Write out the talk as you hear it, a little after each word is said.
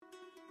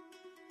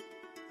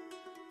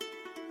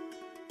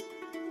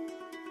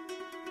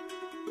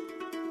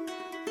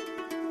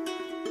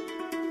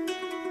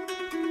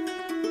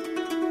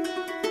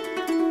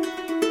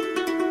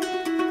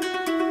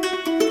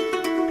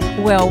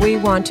Well, we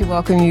want to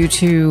welcome you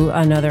to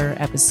another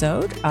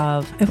episode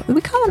of,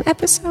 we call them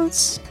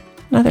episodes?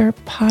 Another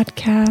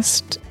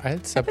podcast.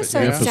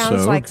 Episode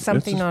sounds like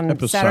something on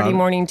Saturday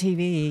morning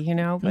TV, you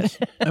know. But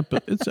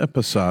it's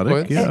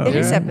episodic. It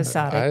is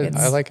episodic.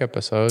 I like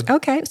episode.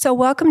 Okay, so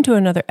welcome to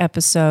another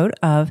episode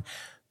of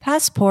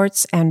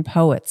Passports and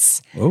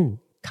Poets. Oh.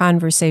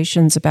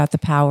 Conversations about the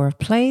power of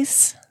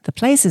place, the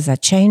places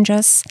that change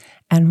us,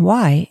 and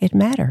why it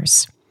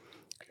matters.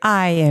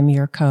 I am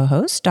your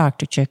co-host,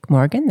 Dr. Chick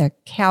Morgan, the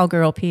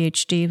Cowgirl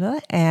PhD diva,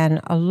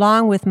 and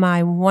along with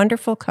my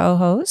wonderful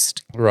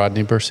co-host,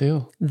 Rodney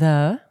Burseal.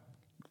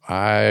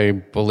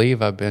 I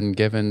believe I've been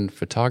given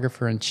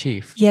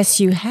photographer-in-chief. Yes,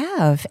 you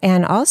have.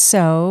 And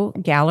also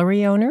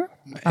gallery owner.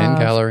 And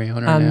gallery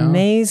owner now.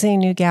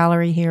 Amazing new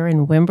gallery here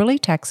in Wimberley,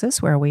 Texas,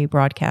 where we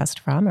broadcast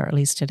from, or at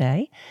least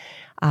today.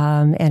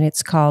 And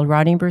it's called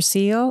Rodney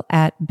Burseal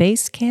at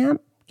Base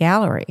Camp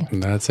Gallery.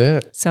 And that's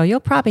it. So you'll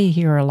probably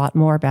hear a lot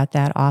more about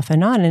that off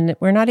and on. And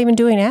we're not even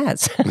doing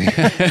ads. We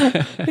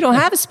don't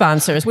have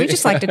sponsors. We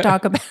just like to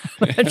talk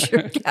about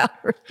your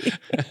gallery.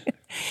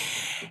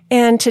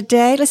 And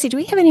today, let's see, do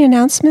we have any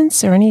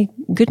announcements or any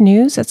good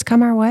news that's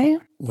come our way?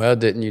 Well,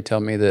 didn't you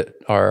tell me that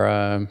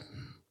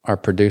our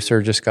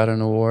producer just got an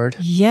award?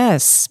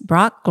 Yes,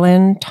 Brock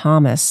Glenn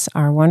Thomas,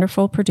 our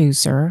wonderful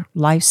producer,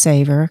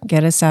 lifesaver,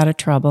 get us out of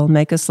trouble,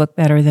 make us look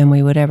better than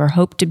we would ever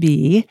hope to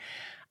be,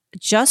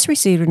 just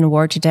received an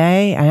award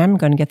today. I'm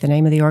going to get the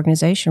name of the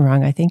organization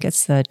wrong. I think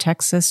it's the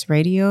Texas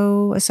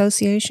Radio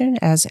Association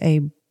as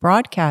a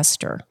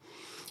broadcaster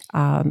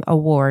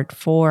award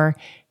for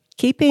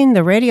keeping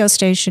the radio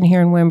station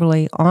here in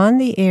Wimberley on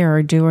the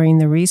air during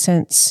the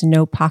recent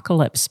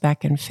snowpocalypse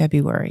back in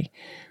February,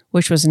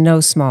 which was no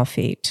small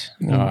feat.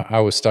 I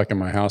was stuck in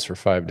my house for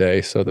 5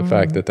 days, so the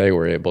fact that they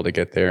were able to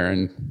get there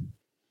and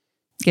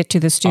get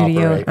to the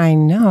studio. Operate. I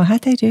know.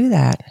 How'd they do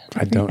that?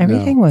 I don't know.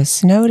 Everything was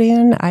snowed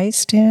in,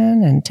 iced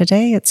in, and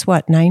today it's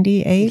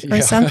 98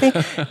 or something?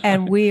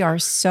 And we are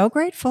so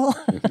grateful.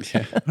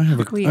 I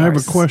have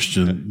a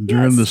question.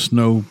 During the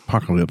snow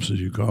apocalypse, as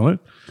you call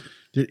it,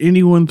 did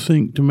anyone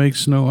think to make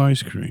snow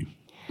ice cream?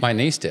 my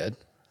niece did.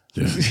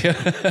 Yeah.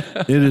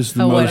 It is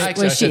the most.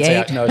 Was she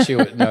ate?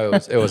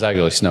 It was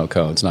actually snow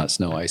cones, not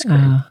snow ice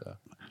cream. So.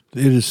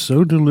 It is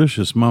so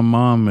delicious. My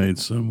mom made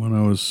some when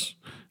I was,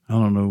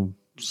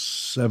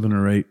 7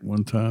 or 8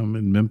 one time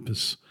in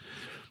Memphis,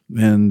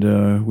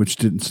 and which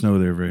didn't snow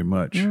there very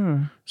much.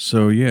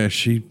 So yeah,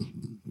 she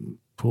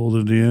pulled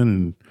it in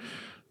and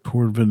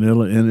poured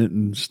vanilla in it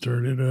and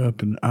stirred it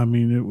up, and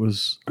it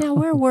was. Now,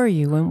 where were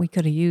you when we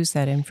could have used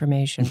that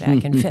information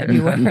back in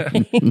February?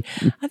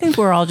 I think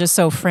we're all just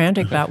so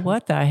frantic about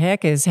what the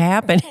heck is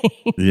happening.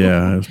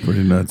 Yeah, it was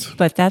pretty nuts.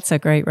 But that's a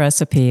great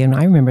recipe, and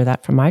I remember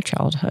that from my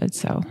childhood.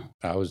 So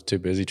I was too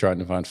busy trying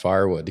to find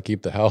firewood to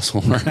keep the house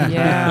warm.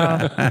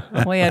 yeah,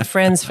 we had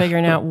friends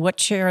figuring out what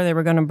chair they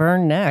were going to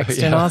burn next.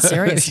 In all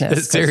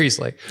seriousness,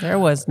 Seriously, there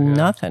was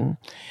nothing.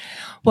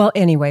 Well,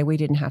 anyway, we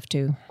didn't have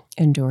to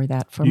endure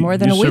that for more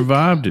than a week. You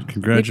survived it.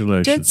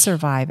 Congratulations. We did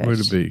survive it. Way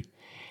to be.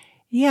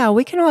 Yeah,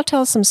 we can all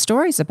tell some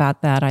stories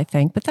about that, I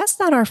think, but that's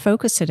not our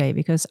focus today,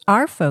 because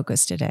our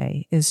focus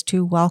today is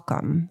to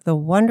welcome the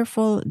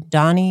wonderful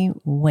Donnie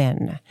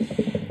Wynn.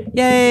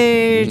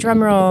 Yay,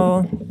 drum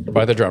roll.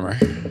 by the drummer.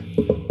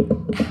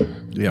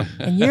 Yeah.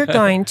 And you're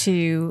going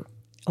to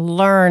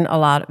learn a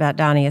lot about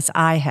Donnie, as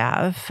I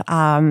have.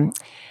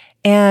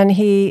 And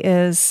he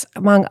is,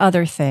 among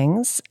other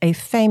things, a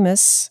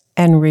famous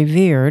and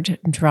revered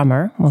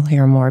drummer. We'll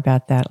hear more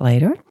about that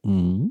later.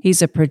 Mm-hmm.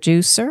 He's a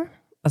producer,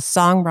 a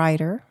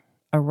songwriter,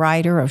 a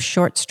writer of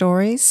short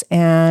stories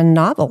and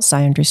novels,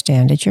 I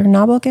understand. Did your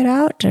novel get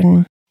out?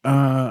 And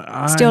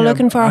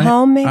looking for a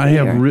home, maybe? I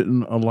have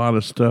written a lot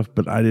of stuff,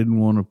 but I didn't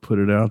want to put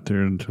it out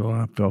there until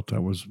I felt I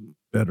was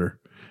better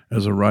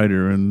as a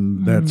writer,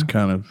 and that's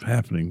kind of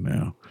happening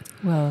now.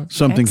 Well,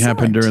 something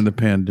happened during the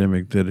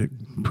pandemic that it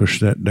pushed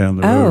that down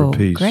the road a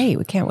piece. Oh, great.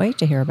 We can't wait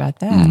to hear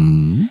about that.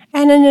 Mm-hmm.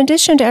 And in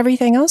addition to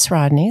everything else,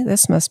 Rodney,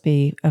 this must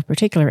be of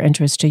particular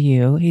interest to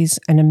you. He's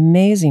an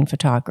amazing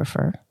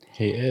photographer.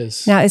 He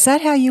is. Now, is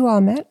that how you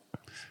all met?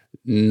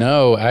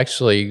 No,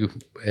 actually,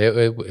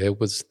 it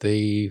was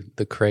the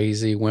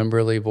crazy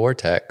Wimberley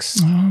vortex.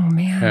 Oh,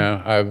 man.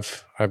 Yeah,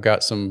 I've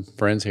got some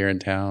friends here in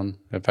town.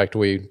 In fact,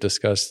 we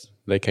discussed.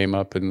 They came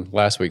up in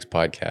last week's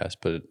podcast,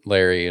 but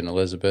Larry and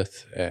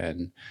Elizabeth,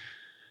 and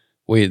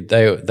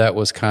that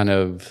was kind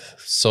of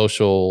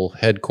social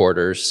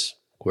headquarters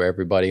where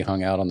everybody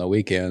hung out on the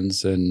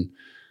weekends. And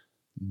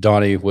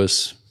Donnie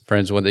was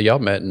friends with y'all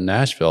met in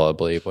Nashville, I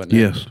believe, wasn't it?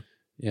 Yes.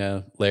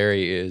 Yeah,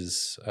 Larry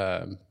is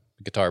a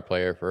guitar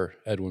player for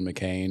Edwin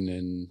McCain,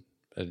 and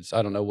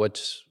I don't know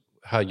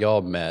how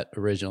y'all met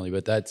originally,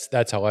 but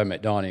that's how I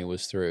met Donnie,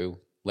 was through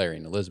Larry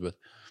and Elizabeth.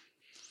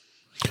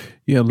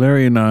 Yeah,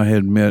 Larry and I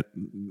had met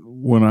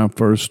when I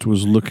first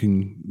was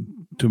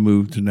looking to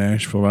move to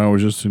Nashville. I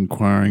was just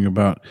inquiring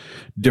about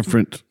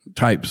different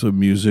types of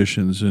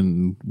musicians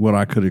and what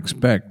I could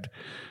expect,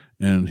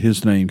 and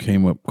his name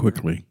came up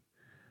quickly.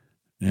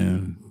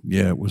 And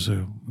yeah, it was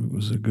a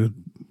good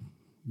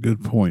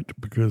good point,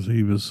 because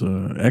he was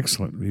an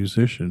excellent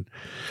musician.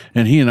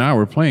 And he and I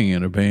were playing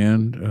in a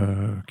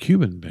band,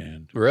 Cuban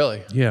band.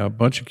 Really? Yeah, a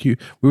bunch of we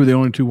were the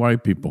only two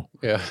white people.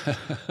 Yeah.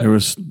 There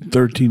was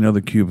 13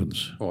 other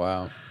Cubans.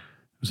 Wow.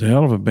 It was a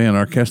hell of a band.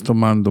 Orquesta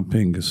Mando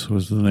Pingas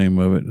was the name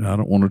of it. I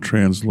don't want to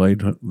translate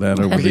that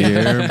over the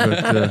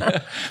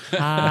air,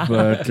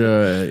 but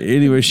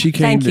anyway, she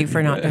came. Thank you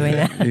for not doing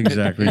that.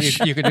 Exactly.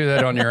 You could do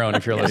that on your own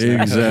if you're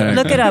listening.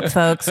 Exactly. Look it up,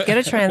 folks. Get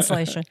a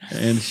translation.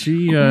 And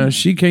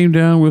she came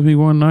down with me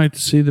one night to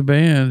see the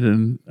band,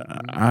 and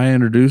I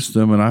introduced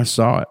them, and I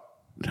saw it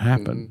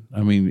happen.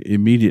 I mean,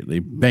 immediately,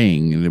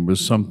 bang, and it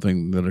was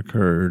something that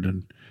occurred,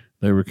 and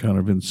they were kind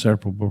of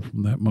inseparable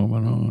from that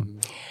moment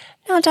on.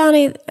 Now,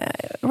 Donnie,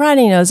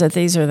 Rodney knows that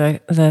these are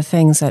the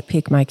things that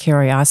pique my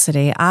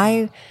curiosity.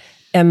 I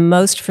am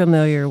most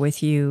familiar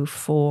with you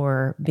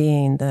for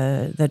being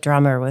the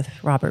drummer with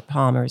Robert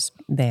Palmer's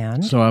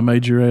band. So I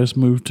made your ass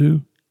move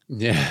too?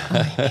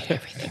 Yeah.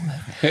 Everything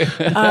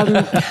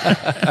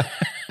moving.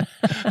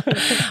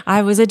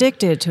 I was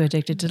addicted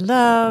to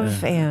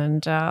Love,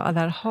 and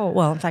that whole.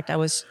 Well, in fact,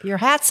 your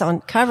hat's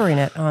on covering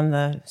it on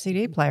the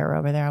CD player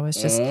over there. I was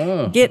just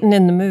getting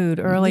in the mood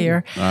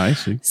earlier. I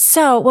see.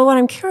 So, well, what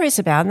I'm curious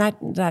about,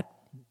 and that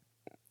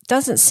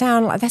doesn't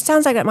sound like that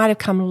sounds like that might have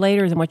come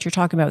later than what you're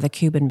talking about with the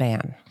Cuban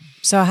band.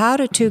 So, how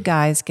do two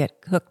guys get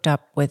hooked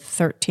up with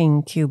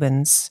 13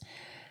 Cubans?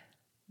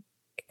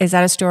 Is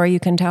that a story you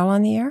can tell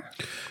on the air?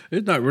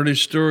 It's not really a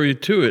story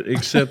to it,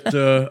 except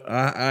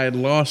I had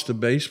lost a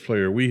bass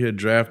player. We had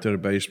drafted a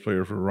bass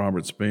player for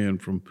Robert's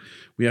band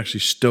we actually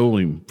stole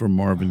him from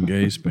Marvin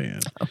Gaye's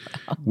band.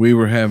 We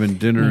were having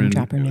dinner Name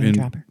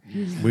dropper.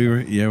 We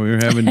were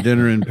having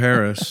dinner in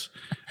Paris,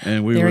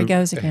 and There he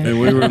goes again.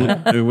 And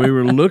we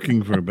were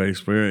looking for a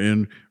bass player,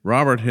 and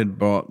Robert had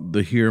bought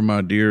the "Hear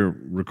My Dear"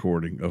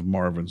 recording of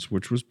Marvin's,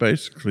 which was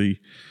basically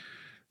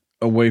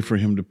a way for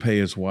him to pay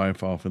his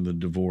wife off in the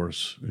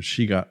divorce.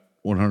 She got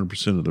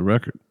 100% of the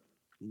record,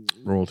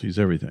 royalties,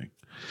 everything.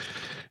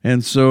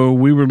 And so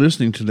we were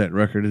listening to that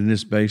record, and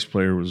this bass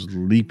player was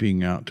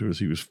leaping out to us.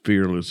 He was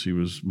fearless. He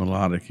was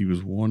melodic. He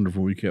was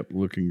wonderful. We kept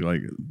looking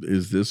like,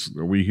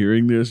 are we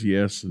hearing this?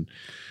 Yes. And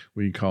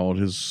we called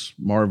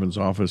Marvin's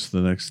office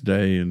the next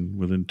day, and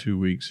within 2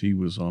 weeks, he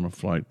was on a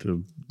flight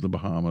to the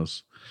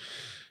Bahamas.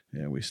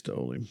 Yeah, we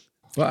stole him.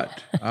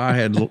 But I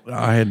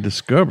had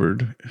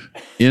discovered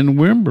in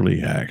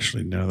Wimberley,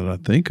 actually, now that I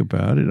think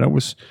about it, I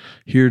was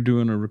here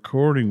doing a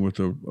recording with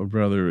a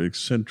rather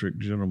eccentric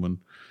gentleman,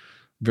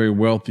 very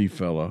wealthy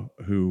fellow,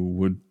 who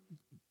would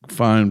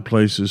find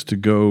places to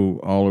go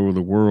all over the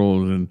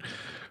world and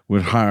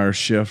would hire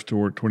chefs to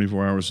work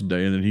 24 hours a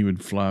day, and then he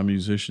would fly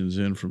musicians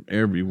in from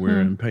everywhere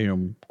and pay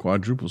them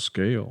quadruple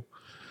scale,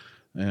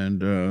 and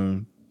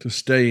to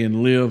stay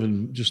and live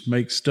and just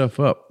make stuff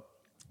up.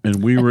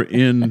 And we were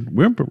in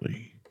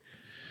Wimberley,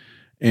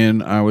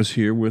 and I was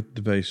here with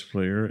the bass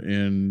player,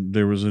 and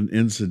there was an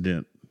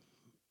incident,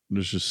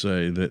 let's just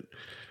say, that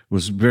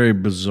was very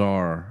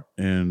bizarre.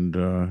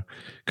 And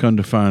come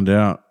to find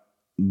out,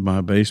 my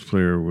bass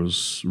player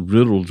was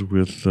riddled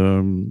with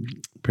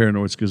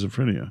paranoid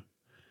schizophrenia.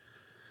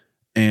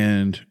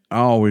 And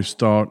I always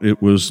thought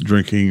it was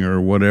drinking or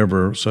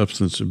whatever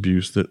substance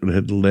abuse that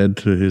had led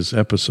to his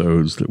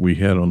episodes that we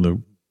had on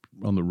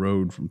the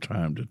road from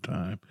time to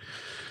time.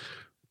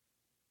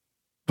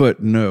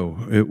 But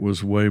no, it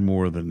was way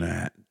more than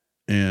that.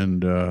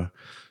 And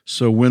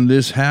so when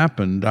this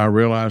happened, I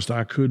realized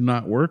I could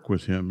not work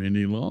with him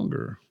any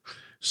longer.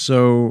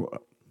 So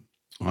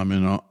I'm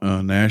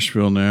in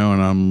Nashville now,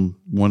 and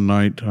one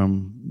night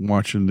I'm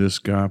watching this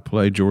guy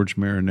play, George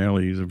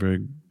Marinelli. He's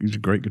a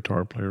great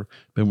guitar player,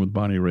 been with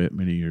Bonnie Raitt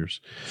many years.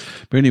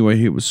 But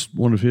anyway, it was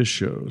one of his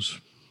shows,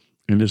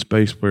 and this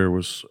bass player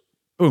was,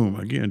 boom,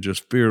 again,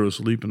 just fearless,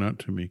 leaping out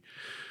to me.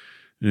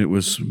 And it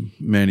was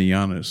Manny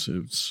Yanes.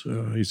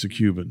 He's a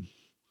Cuban.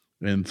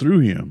 And through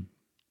him,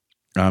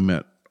 I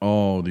met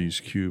all these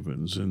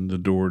Cubans, and the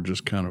door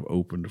just kind of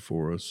opened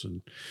for us.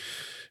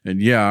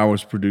 And yeah, I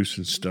was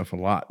producing stuff a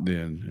lot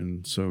then.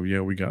 And so,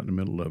 yeah, we got in the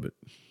middle of it.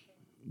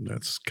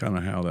 That's kind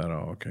of how that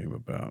all came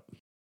about.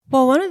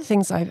 Well, one of the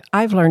things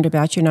I've learned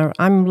about you, now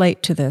I'm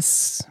late to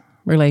this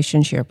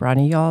relationship,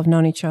 Rodney. Y'all have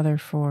known each other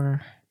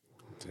for...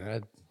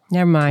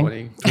 Never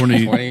mind. 20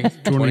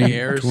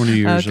 years. 20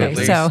 years okay, at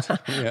least. So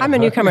I'm a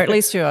newcomer, at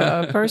least to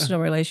a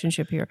personal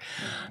relationship here.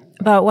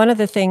 But one of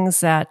the things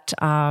that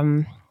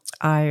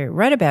I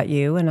read about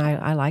you, and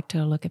I like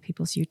to look at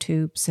people's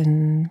YouTubes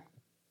and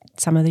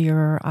some of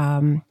your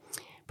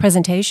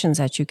presentations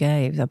that you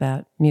gave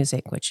about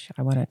music, which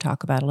I want to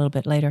talk about a little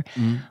bit later.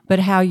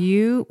 But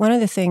one of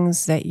the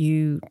things that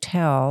you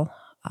tell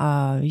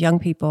young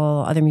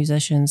people, other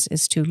musicians,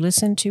 is to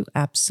listen to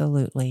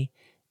absolutely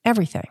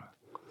everything.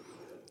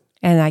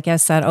 And I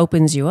guess that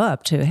opens you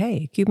up to,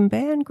 hey, Cuban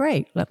band,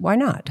 great. Why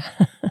not?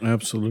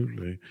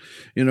 Absolutely.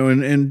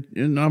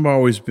 And I've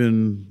always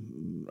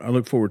I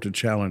look forward to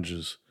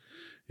challenges.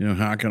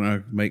 How can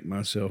I make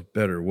myself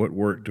better? What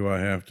work do I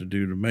have to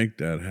do to make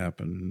that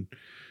happen?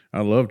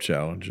 I love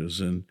challenges.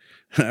 And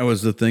that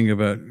was the thing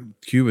about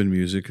Cuban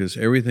music, is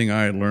everything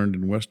I had learned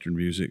in Western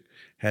music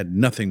had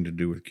nothing to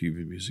do with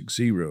Cuban music.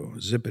 Zero,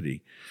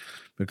 zippity.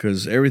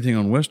 Because everything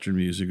on Western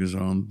music is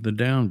on the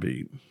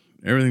downbeat.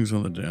 Everything's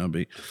on the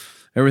downbeat.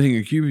 Everything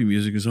in Cuban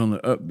music is on the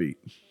upbeat.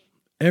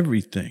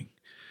 Everything.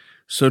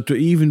 So to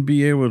even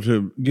be able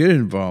to get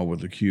involved with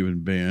the Cuban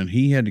band,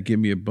 he had to give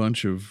me a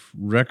bunch of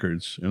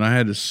records, and I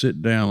had to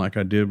sit down like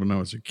I did when I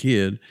was a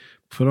kid,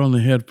 put on the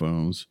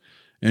headphones,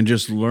 and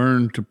just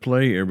learn to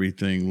play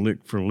everything lick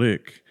for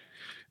lick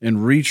and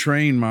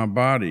retrain my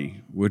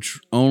body,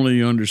 which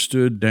only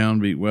understood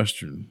downbeat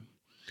Western,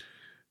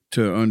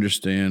 to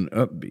understand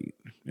upbeat.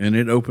 And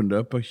it opened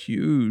up a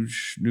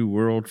huge new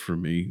world for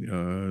me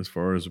as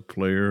far as a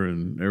player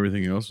and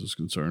everything else is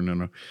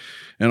concerned.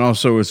 And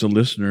also as a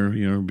listener,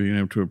 being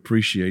able to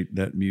appreciate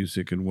that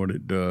music and what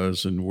it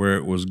does and where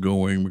it was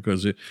going.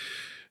 Because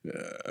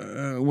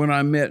when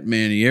I met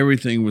Manny,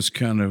 everything was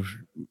kind of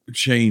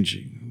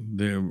changing.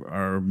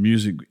 Our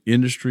music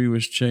industry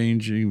was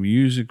changing.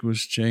 Music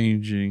was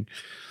changing.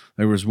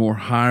 There was more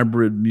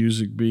hybrid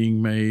music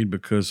being made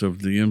because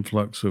of the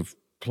influx of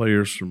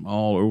players from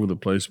all over the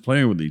place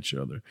playing with each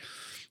other.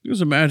 It was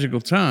a magical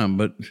time,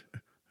 but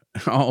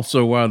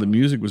also while the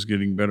music was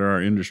getting better,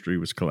 our industry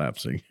was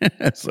collapsing.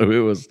 So it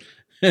was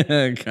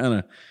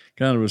kind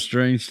of a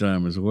strange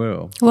time as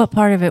well. What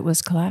part of it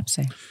was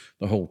collapsing?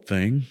 The whole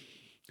thing.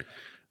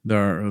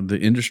 The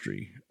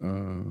industry,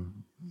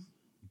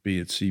 be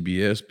it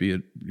CBS, be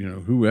it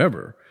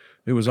whoever,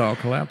 it was all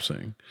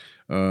collapsing.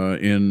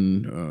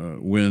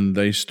 When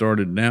they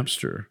started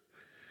Napster,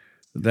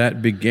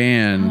 that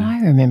began. Oh,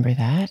 I remember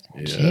that.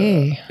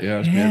 Gee.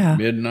 Yeah,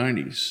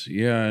 mid-90s.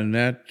 Yeah, and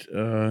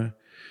that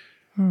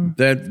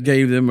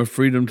gave them a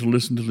freedom to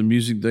listen to the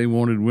music they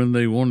wanted when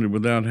they wanted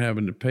without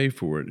having to pay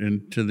for it.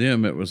 And to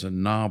them, it was a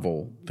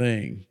novel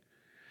thing.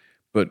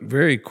 But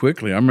very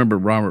quickly, I remember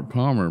Robert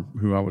Palmer,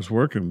 who I was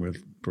working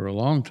with for a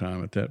long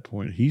time at that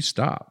point, he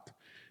stopped.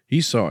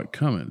 He saw it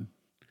coming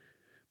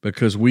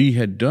because we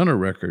had done a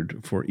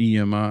record for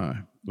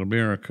EMI,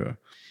 America.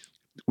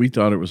 We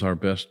thought it was our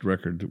best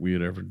record that we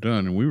had ever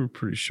done, and we were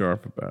pretty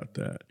sharp about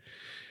that.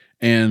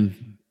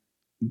 And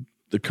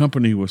the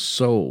company was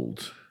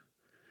sold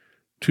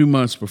 2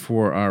 months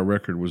before our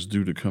record was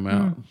due to come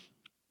out.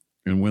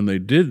 And when they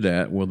did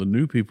that, the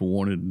new people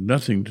wanted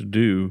nothing to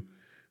do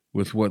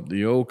with what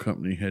the old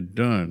company had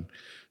done.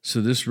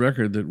 So this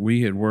record that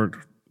we had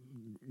worked,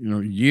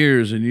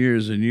 years and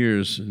years and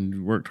years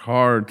and worked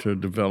hard to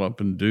develop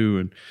and do,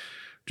 and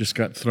just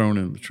got thrown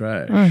in the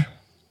trash.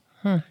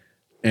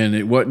 And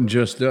it wasn't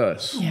just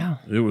us. Yeah.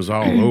 It was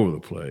all over the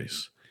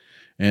place.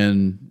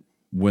 And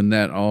when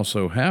that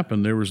also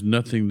happened, there was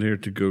nothing there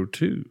to go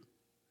to.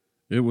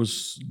 It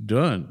was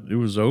done. It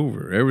was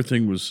over.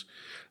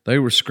 They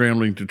were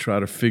scrambling to try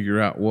to figure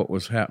out what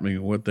was happening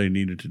and what they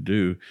needed to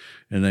do.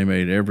 And they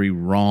made every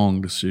wrong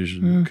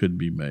decision that could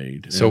be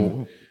made.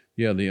 So,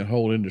 the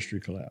whole industry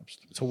collapsed.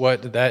 So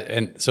what did that,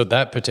 and so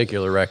that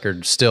particular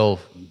record still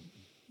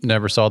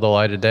never saw the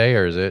light of day,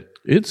 or is it?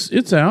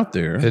 It's out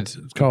there. It's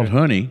called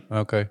Honey.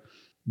 Okay.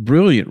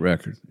 Brilliant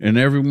record. And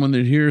everyone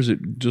that hears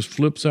it just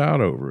flips out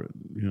over it.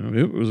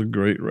 It was a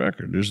great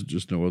record. There's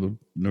just no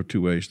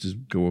two ways to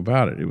go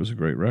about it. It was a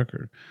great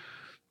record.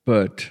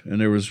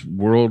 And there was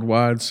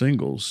worldwide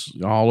singles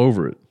all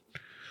over it.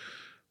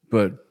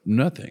 But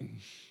nothing,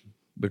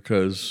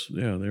 because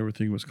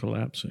everything was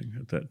collapsing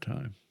at that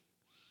time.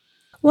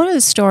 One of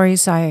the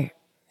stories I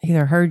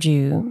either heard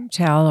you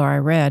tell or I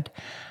read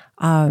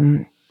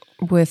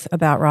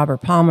about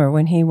Robert Palmer,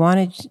 when he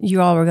wanted, you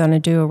all were going to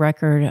do a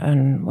record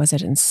on, was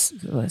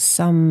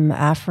some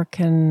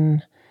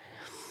African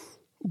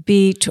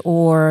beat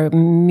or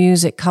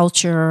music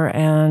culture,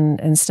 and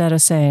instead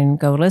of saying,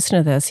 go listen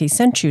to this, he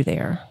sent you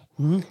there.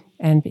 Mm-hmm.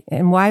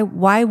 And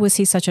why was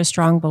he such a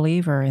strong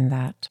believer in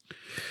that?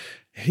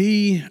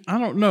 I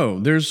don't know.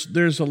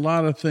 There's a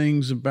lot of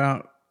things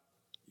about,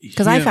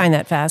 because I find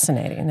that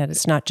fascinating, that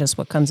it's not just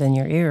what comes in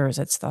your ears,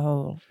 it's the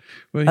whole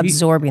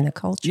absorbing the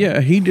culture. Yeah,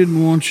 he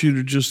didn't want you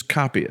to just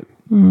copy it,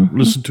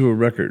 listen to a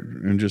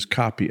record and just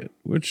copy it,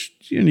 which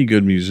any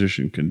good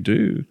musician can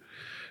do.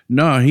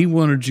 No, he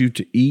wanted you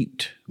to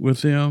eat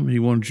with them. He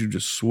wanted you to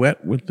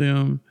sweat with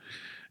them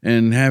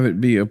and have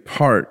it be a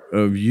part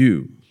of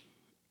you.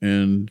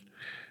 And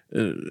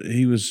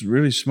he was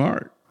really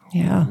smart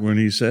when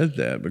he said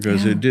that,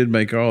 because it did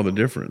make all the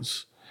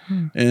difference.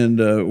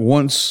 And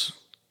once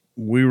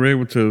we were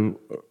able to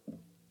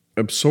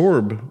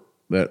absorb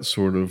that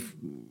sort of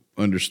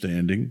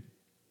understanding,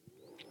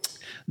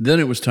 then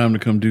it was time to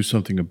come do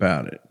something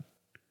about it.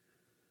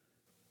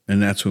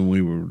 And that's when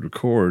we would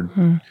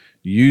record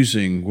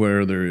using,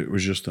 whether it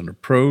was just an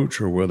approach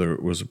or whether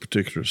it was a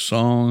particular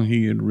song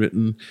he had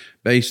written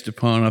based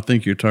upon, I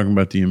think you're talking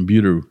about the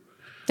Mbutu.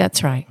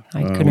 That's right.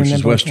 I couldn't which remember.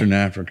 Is Western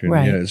African.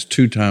 Right. Yeah, it's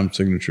 2 time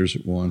signatures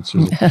at once.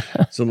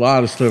 It's a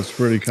lot of stuff's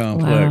pretty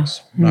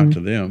complex. Wow. Not to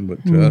them,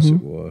 but to us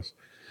it was.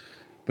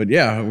 But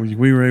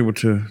we were able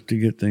to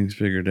get things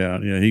figured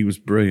out. Yeah, he was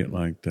brilliant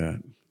like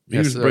that. He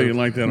was brilliant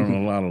like that on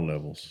a lot of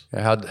levels.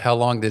 How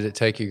long did it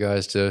take you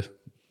guys to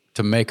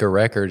make a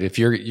record? If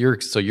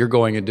you're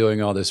going and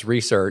doing all this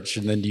research,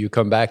 and then do you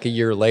come back a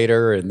year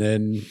later and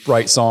then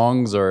write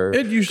songs, or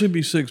it'd usually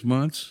be 6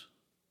 months.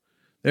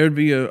 There'd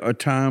be a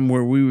time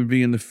where we would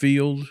be in the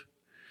field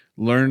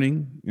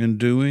learning and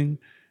doing,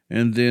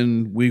 and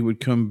then we would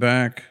come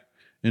back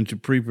into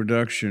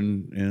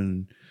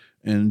pre-production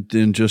and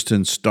then just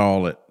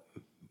install it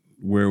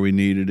where we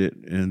needed it,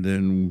 and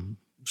then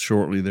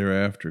shortly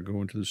thereafter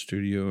go into the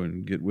studio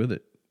and get with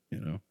it,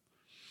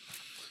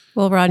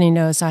 Well, Rodney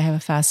knows I have a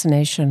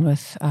fascination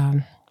with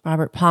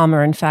Robert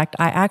Palmer. In fact,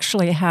 I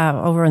actually have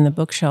over in the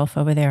bookshelf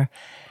over there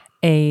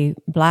a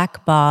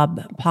black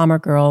bob Palmer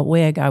girl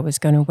wig I was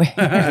going to wear,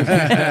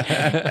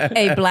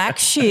 a black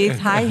sheath,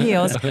 high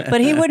heels,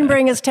 but he wouldn't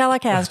bring his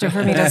Telecaster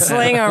for me to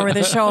sling over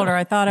the shoulder.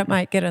 I thought it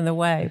might get in the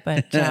way,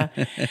 but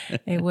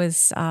it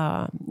was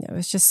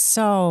just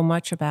so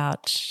much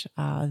about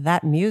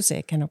that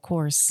music, and of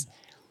course,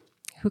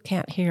 who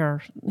can't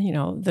hear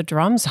the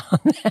drums on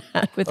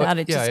that without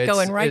it just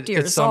going right to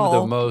your it's soul? Some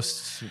of the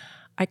most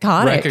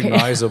iconic,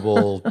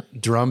 recognizable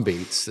drum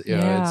beats.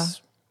 Yeah.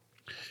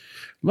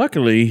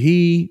 Luckily,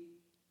 he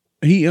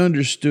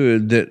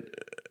understood that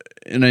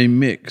in a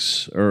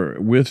mix or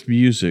with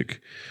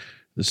music,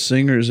 the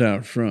singer's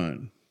out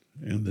front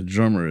and the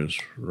drummer is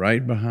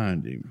right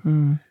behind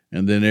him.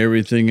 And then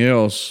everything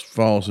else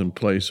falls in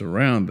place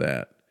around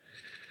that.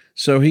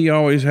 So he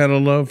always had a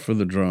love for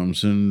the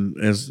drums. And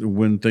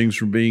when things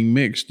were being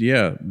mixed,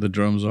 the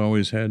drums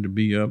always had to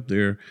be up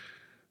there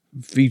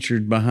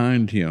featured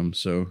behind him.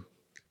 So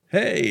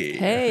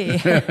Hey.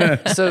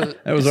 So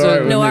that was all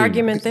right. No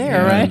argument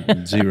there,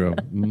 right? Zero.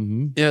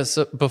 Mm-hmm. Yeah.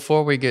 So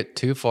before we get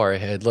too far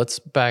ahead, let's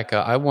back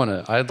up.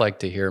 I'd like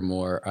to hear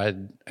more.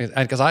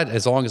 Because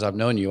as long as I've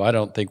known you, I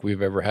don't think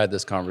we've ever had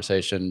this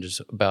conversation just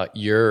about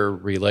your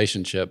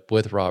relationship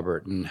with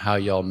Robert and how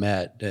y'all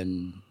met,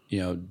 and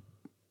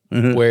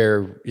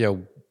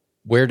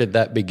where did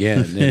that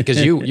begin?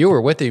 Because you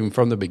were with him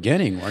from the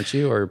beginning, weren't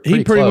you? Or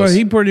pretty close?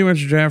 He pretty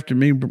much drafted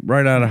me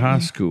right out of high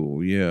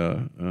school.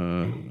 Yeah,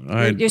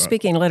 you're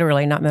speaking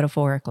literally, not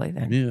metaphorically.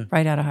 Then, yeah,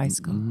 right out of high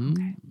school. Mm-hmm.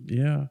 Okay.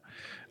 Yeah,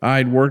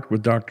 I'd worked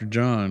with Dr.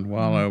 John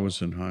while I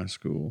was in high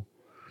school,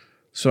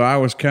 so I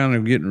was kind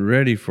of getting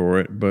ready for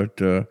it.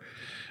 But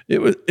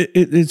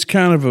it's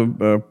kind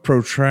of a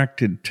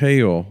protracted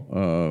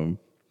tale.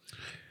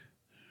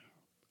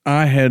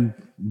 I had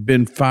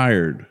been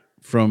fired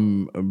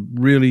from a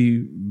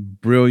really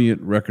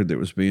brilliant record that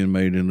was being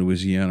made in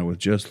Louisiana with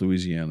just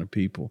Louisiana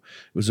people.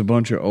 It was a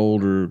bunch of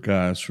older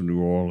guys from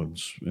New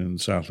Orleans and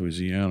South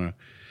Louisiana.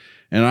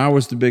 And I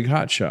was the big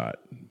hot shot.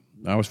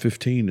 I was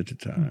 15 at the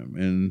time.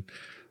 And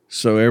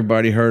so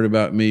everybody heard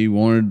about me,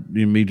 wanted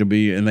me to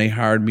be, and they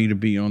hired me to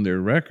be on their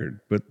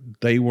record. But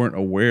they weren't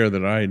aware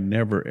that I had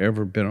never,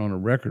 ever been on a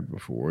record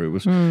before. It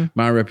was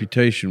my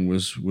reputation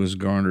was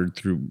garnered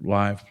through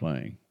live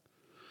playing.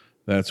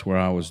 That's where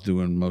I was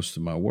doing most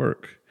of my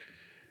work.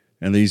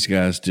 And these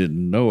guys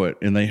didn't know it.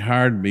 And they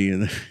hired me.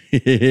 And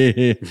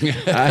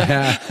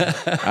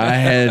I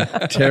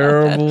had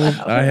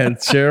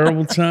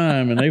terrible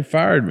time, and they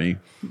fired me.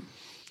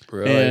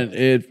 Really? And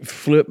it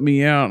flipped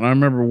me out. And I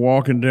remember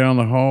walking down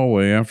the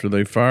hallway after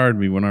they fired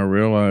me when I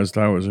realized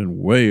I was in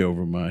way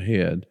over my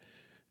head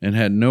and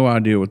had no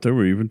idea what they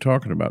were even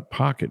talking about.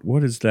 Pocket.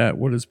 What is that?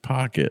 What is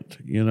pocket?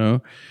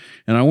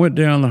 And I went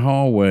down the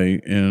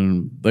hallway,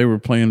 and they were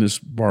playing this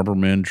Barbara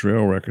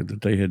Mandrell record that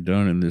they had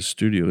done in this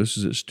studio. This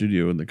is a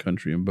studio in the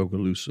country in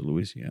Bogalusa,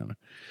 Louisiana.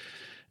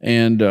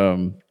 And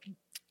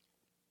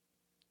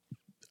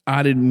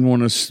I didn't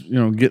want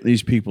to, get in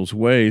these people's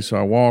way, so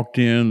I walked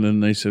in,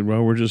 and they said,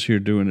 well, we're just here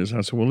doing this.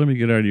 I said, well, let me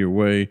get out of your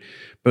way.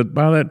 But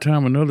by that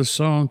time, another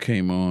song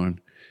came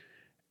on,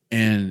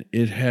 and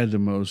it had the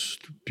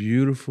most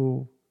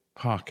beautiful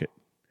pocket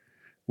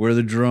where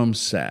the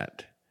drums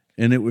sat.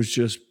 And it was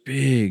just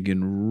big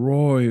and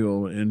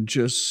royal and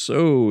just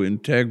so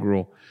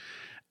integral.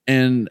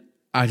 And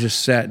I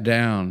just sat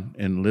down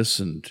and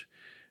listened.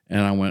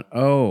 And I went,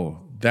 oh,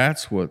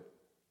 that's what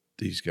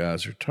these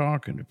guys are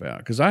talking about.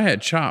 Because I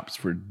had chops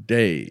for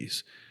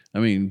days.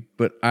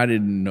 But I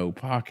didn't know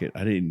pocket.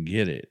 I didn't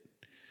get it.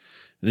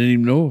 I didn't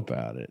even know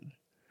about it.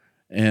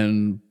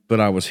 But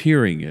I was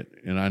hearing it.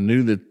 And I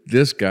knew that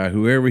this guy,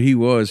 whoever he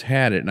was,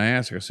 had it. And I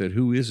asked, I said,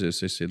 who is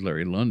this? They said,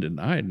 Larry London.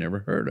 I had never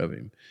heard of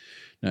him.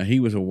 Now,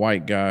 he was a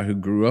white guy who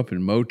grew up in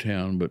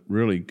Motown, but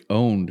really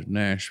owned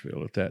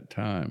Nashville at that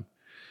time.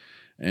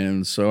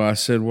 And so I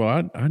said,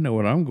 well, I know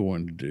what I'm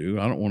going to do.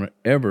 I don't want to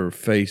ever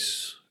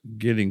face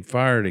getting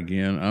fired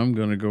again. I'm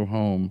going to go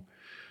home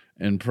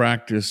and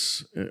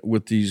practice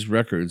with these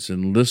records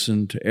and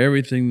listen to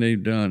everything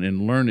they've done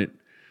and learn it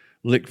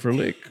lick for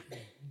lick.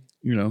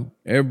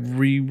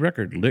 Every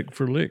record, lick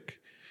for lick.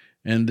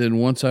 And then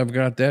once I've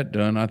got that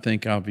done, I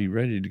think I'll be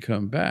ready to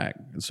come back.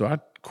 And so I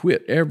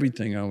quit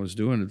everything I was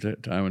doing at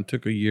that time and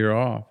took a year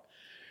off.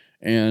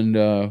 And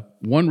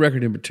one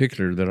record in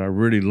particular that I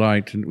really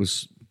liked, and it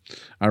was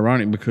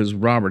ironic because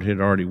Robert had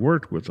already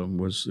worked with them,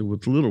 was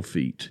with Little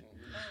Feat.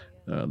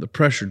 the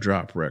Pressure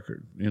Drop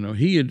record.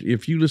 He had,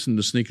 if you listen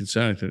to Sneaking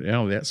Sally,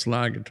 that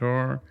slide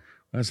guitar,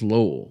 that's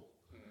Lowell.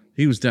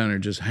 He was down there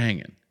just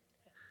hanging.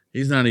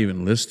 He's not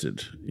even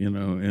listed,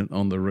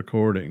 on the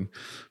recording.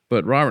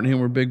 But Robert and him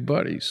were big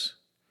buddies.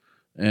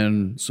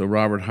 And so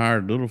Robert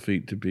hired Little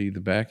Feat to be the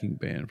backing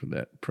band for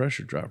that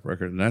Pressure Drop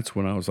record. And that's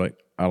when I was like,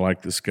 I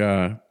like this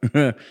guy.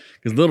 Because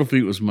Little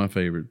Feat was my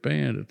favorite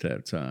band at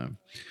that time.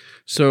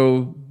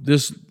 So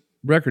this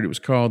record, it was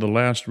called The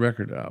Last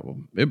Record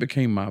Album. It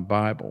became my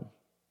Bible.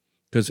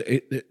 Because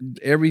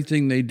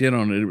everything they did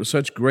on it was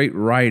such great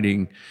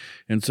writing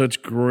and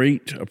such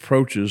great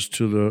approaches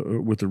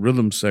to with the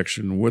rhythm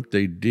section. What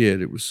they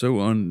did, it was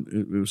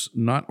it was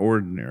not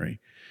ordinary.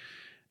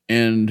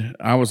 And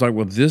I was like,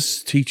 well,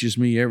 this teaches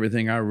me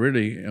everything I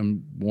really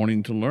am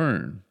wanting to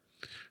learn.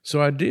 So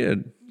I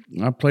did.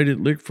 I played it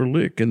lick for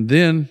lick, and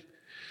then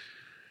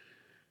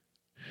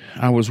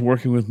I was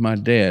working with my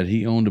dad.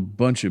 He owned a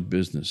bunch of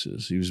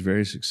businesses. He was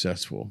very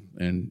successful,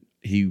 and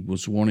he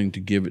was wanting to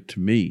give it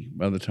to me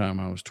by the time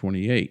I was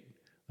 28.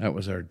 That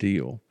was our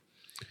deal.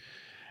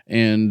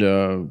 And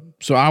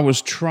so I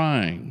was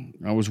trying.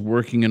 I was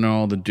working in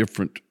all the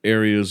different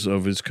areas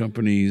of his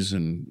companies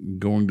and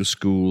going to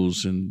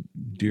schools in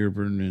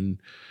Dearborn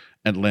and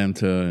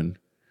Atlanta and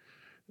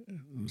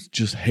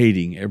just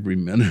hating every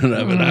minute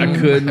of it. I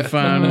couldn't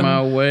find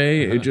my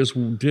way. It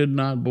just did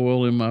not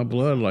boil in my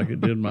blood like it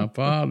did my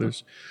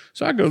father's.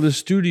 So I go to the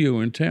studio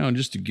in town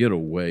just to get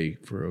away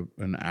for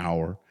an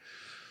hour.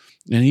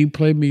 And he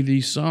played me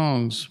these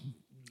songs.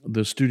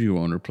 The studio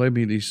owner played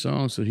me these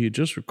songs that he had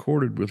just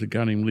recorded with a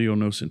guy named Leo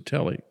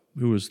Nocentelli,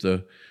 who was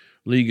the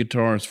lead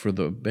guitarist for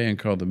the band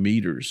called the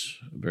Meters,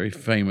 a very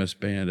famous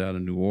band out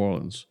of New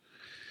Orleans.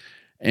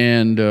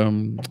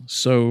 And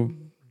so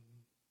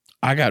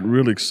I got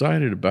really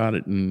excited about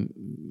it, and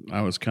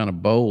I was kind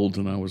of bold,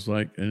 and I was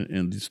like,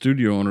 and the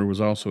studio owner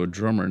was also a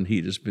drummer, and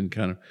he just been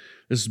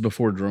this is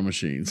before drum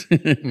machines,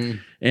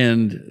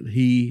 and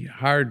he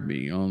hired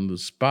me on the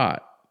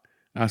spot.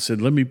 I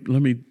said, let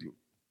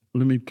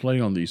me play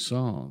on these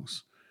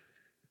songs,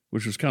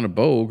 which was kind of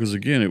bold because,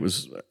 again, it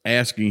was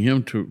asking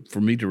him for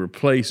me to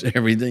replace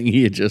everything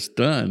he had just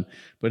done.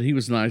 But he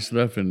was nice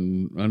enough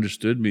and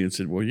understood me and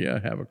said, well, yeah,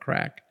 have a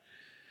crack.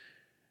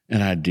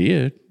 And I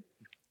did.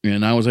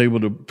 And I was able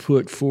to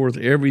put forth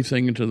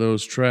everything into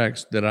those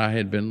tracks that I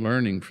had been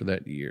learning for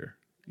that year.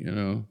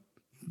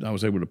 I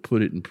was able to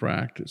put it in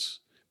practice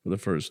for the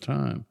first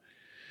time.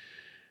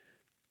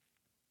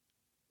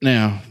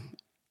 Now,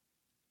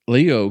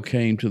 Leo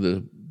came to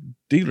the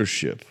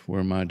dealership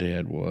where my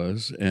dad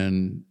was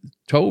and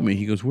told me,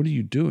 he goes, what are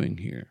you doing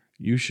here?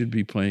 You should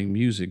be playing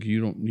music.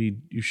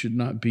 You should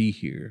not be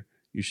here.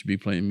 You should be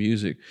playing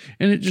music.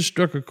 And it just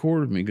struck a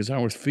chord with me because I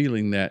was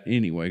feeling that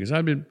anyway. Because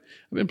I've been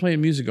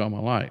playing music all my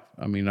life.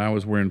 I mean, I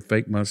was wearing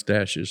fake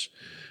mustaches,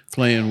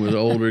 playing with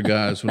older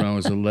guys when I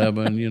was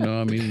 11,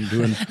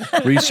 doing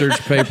research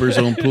papers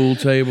on pool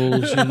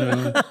tables,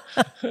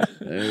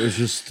 It was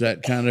just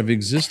that kind of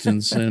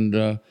existence.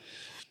 And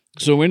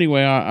so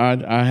anyway,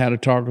 I had a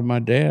talk with my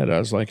dad. I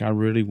was like, I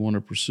really want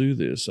to pursue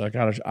this.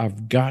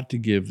 I've got to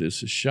give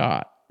this a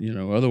shot,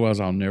 otherwise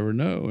I'll never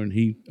know. And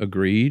he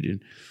agreed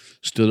and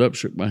stood up,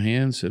 shook my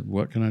hand, said,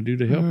 what can I do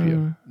to help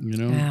you?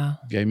 Yeah.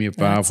 Gave me gave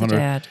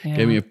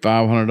me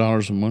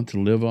 $500 a month to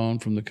live on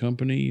from the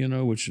company,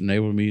 which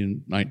enabled me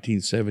in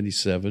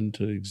 1977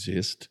 to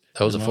exist.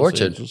 That was a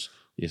fortune.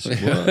 Yes, it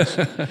was.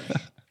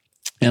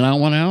 And I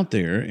went out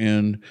there,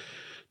 and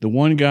the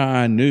one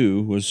guy I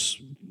knew was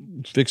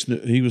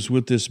he was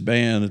with this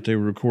band that they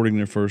were recording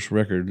their first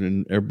record,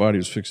 and everybody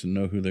was fixing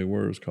to know who they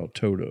were. It was called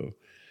Toto.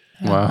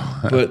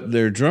 Wow. But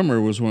their drummer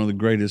was one of the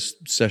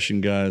greatest session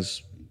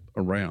guys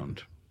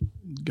around, a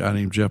guy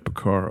named Jeff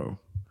Porcaro.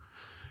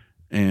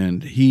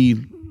 And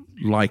he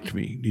liked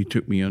me. He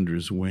took me under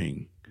his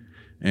wing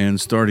and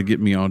started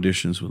getting me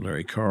auditions with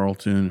Larry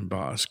Carlton and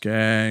Boz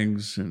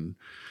Scaggs and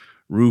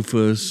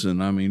Rufus,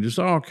 and just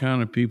all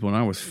kind of people. And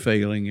I was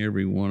failing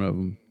every one of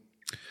them.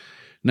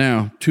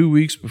 Now, 2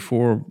 weeks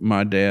before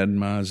my dad and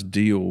my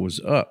deal was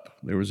up,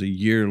 there was a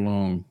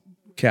year-long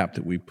cap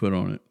that we put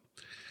on it.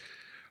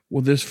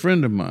 Well, this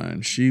friend of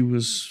mine, she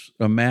was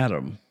a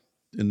madam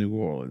in New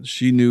Orleans.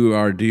 She knew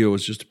our deal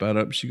was just about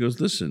up. She goes,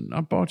 listen,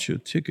 I bought you a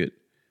ticket.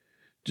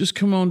 Just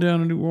come on down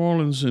to New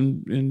Orleans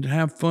and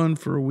have fun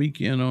for a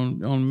weekend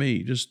on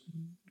me. Just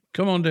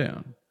come on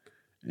down.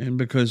 And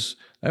because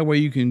that way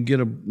you can get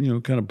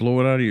kind of blow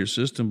it out of your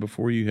system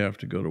before you have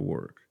to go to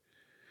work.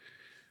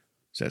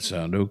 Does that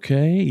sound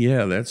okay?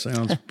 Yeah, that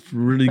sounds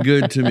really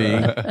good to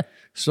me.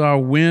 So I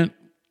went,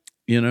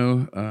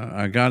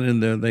 I got in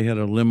there. They had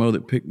a limo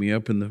that picked me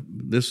up.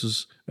 This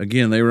is,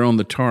 again, they were on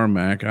the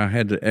tarmac. I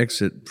had to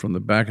exit from the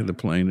back of the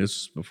plane. This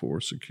is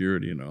before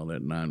security and all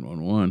that,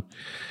 911.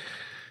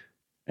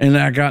 And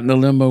I got in the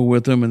limo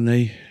with them, and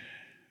they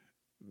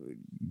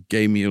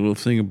gave me a little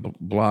thing of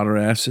blotter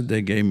acid.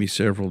 They gave me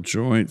several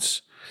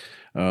joints.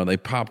 They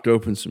popped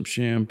open some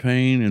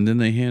champagne, and then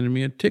they handed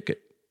me a ticket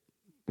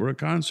for a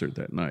concert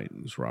that night.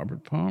 It was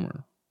Robert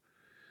Palmer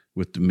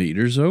with the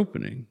Meters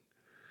opening.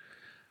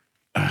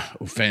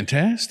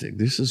 fantastic.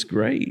 This is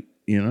great.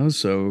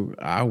 So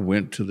I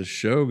went to the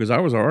show because I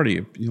was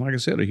already, like I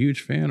said, a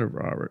huge fan of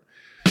Robert.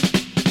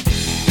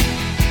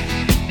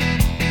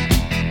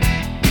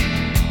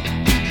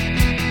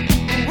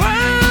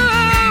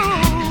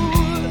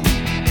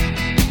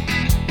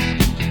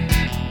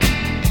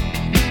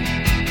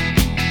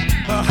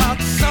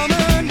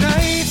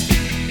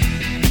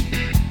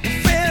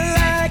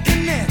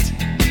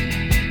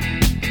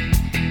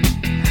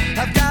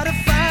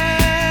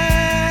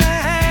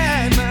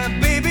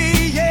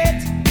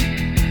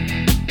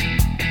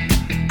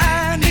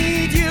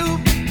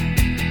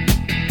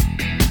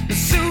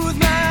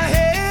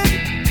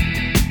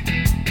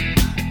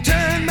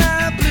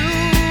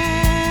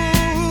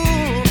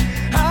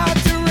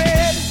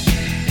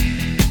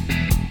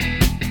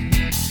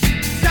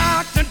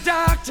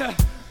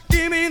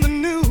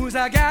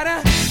 I got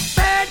a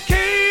bad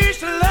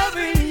case of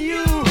loving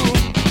you.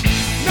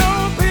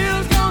 No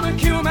pill's gonna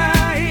cure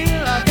my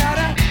ill. I got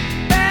a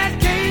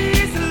bad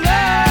case of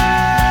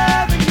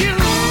loving you.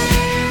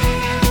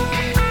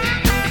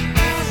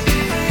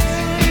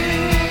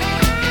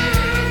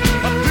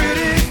 A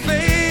pretty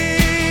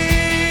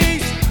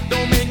face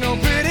don't make no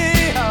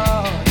pretty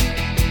heart.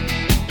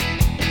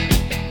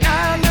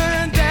 I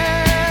learned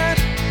that,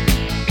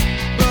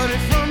 but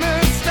it's from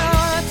the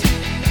start.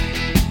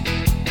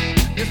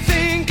 You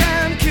think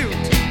I'm cute,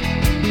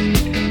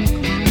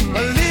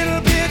 a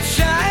little bit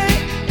shy.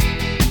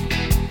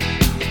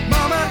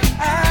 Mama,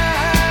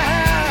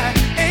 I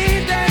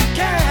ain't that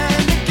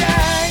kind of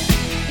guy.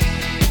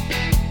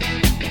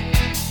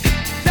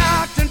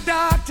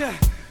 Doctor,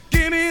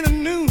 give me the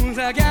news.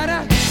 I got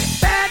a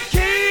bad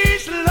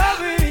case of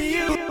loving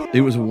you.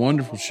 It was a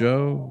wonderful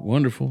show,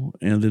 wonderful.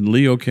 And then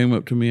Leo came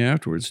up to me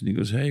afterwards and he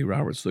goes, hey,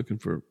 Robert's looking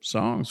for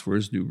songs for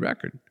his new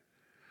record.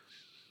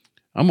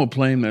 I'm going to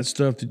play him that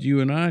stuff that you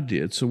and I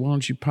did. So why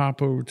don't you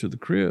pop over to the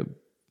crib?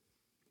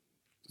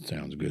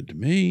 Sounds good to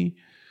me.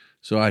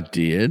 So I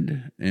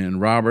did.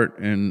 And Robert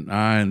and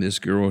I and this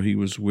girl he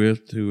was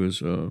with, who was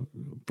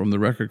from the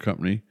record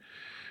company,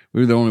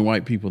 we were the only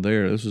white people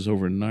there. This was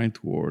over in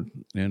Ninth Ward.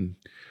 And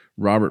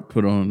Leo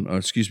put on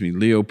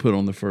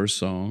the first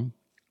song.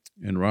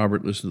 And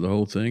Robert listened to the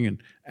whole thing.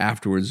 And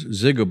afterwards,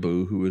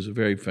 Zigaboo, who is a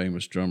very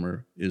famous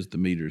drummer, is the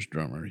Meters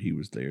drummer. He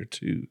was there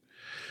too.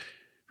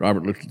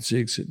 Robert looked at Zig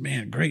and said,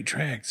 man, great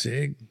track,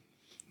 Zig.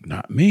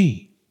 Not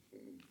me.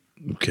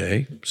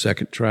 Okay,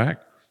 second track,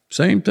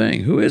 same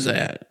thing. Who is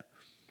that?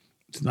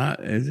 It's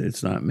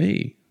not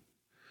me.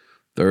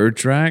 Third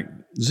track,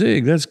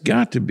 Zig, that's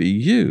got to be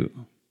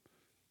you.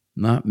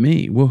 Not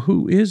me. Well,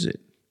 who is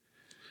it?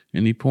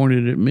 And he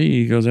pointed at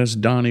me. He goes, that's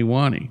Donnie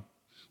Wani,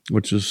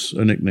 which is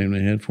a nickname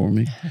they had for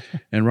me.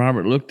 And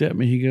Robert looked at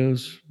me. He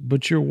goes,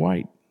 but you're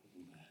white.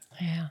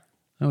 Yeah.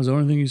 That was the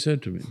only thing he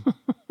said to me.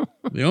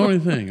 The only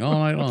thing, all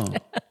night long.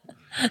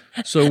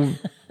 So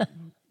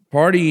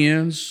party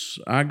ends.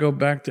 I go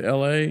back to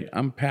L.A.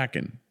 I'm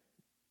packing.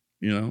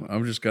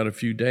 I've just got a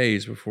few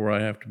days before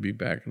I have to be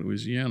back in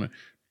Louisiana.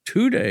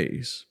 2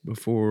 days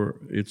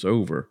before it's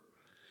over,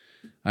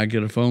 I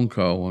get a phone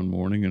call one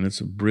morning, and it's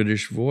a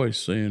British voice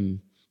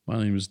saying,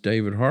 my name is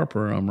David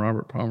Harper. I'm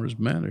Robert Palmer's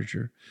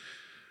manager.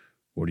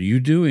 What are you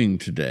doing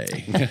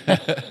today?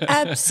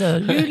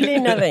 Absolutely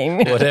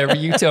nothing. Whatever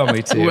you tell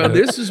me to. Well,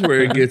 this is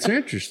where it gets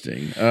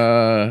interesting.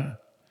 I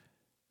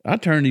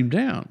turned him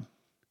down.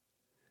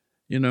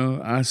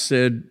 I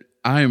said,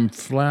 I am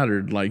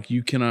flattered like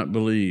you cannot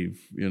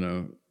believe.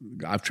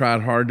 I've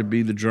tried hard to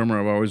be the drummer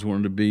I've always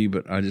wanted to be,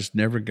 but I just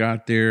never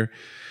got there.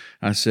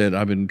 I said,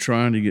 I've been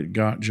trying to get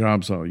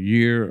jobs all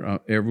year.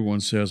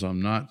 Everyone says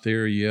I'm not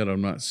there yet.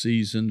 I'm not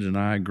seasoned, and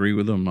I agree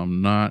with them.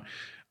 I'm not.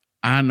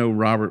 I know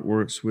Robert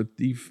works with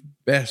the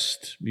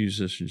best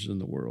musicians in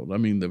the world. I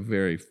mean, the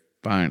very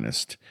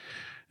finest.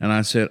 And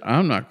I said,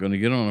 I'm not going to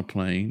get on a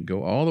plane,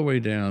 go all the way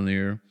down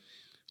there,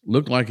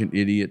 look like an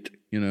idiot,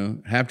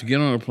 have to get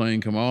on a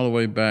plane, come all the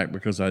way back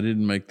because I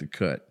didn't make the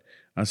cut.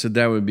 I said,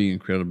 that would be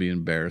incredibly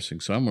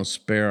embarrassing. So I'm going to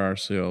spare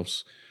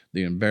ourselves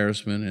the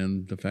embarrassment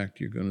and the fact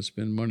you're going to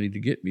spend money to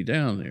get me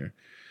down there.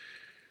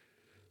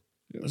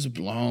 It was a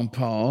long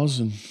pause,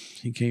 and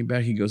he came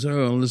back. He goes,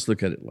 oh, let's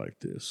look at it like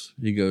this.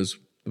 He goes,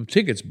 the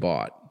ticket's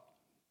bought.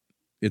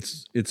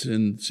 It's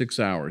in 6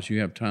 hours. You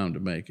have time to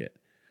make it.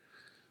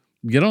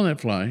 Get on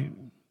that flight,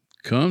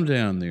 come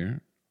down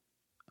there,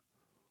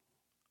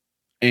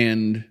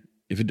 and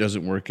if it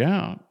doesn't work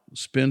out,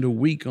 spend a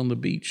week on the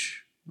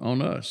beach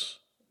on us.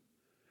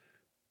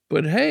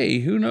 But hey,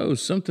 who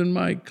knows? Something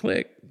might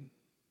click.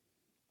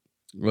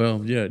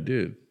 Well, yeah, it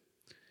did.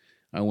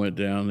 I went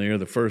down there.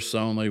 The first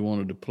song they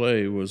wanted to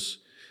play was,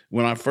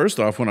 when I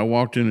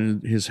walked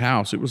into his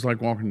house, it was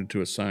like walking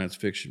into a science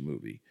fiction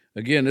movie.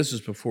 Again, this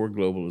is before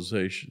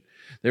globalization.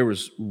 There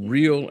was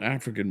real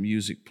African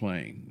music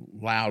playing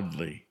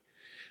loudly.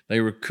 They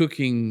were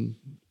cooking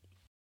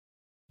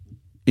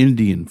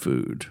Indian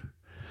food.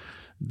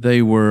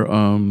 There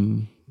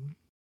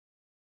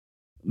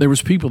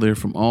was people there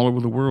from all over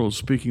the world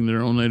speaking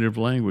their own native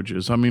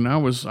languages. I mean, I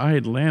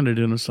had landed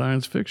in a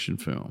science fiction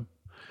film.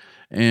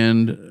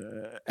 And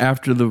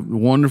after the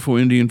wonderful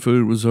Indian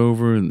food was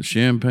over and the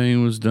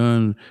champagne was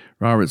done,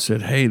 Robert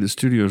said, "Hey, the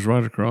studio's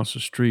right across the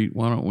street.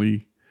 Why don't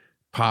we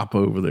pop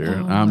over there?"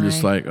 And I'm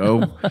just like,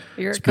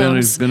 Here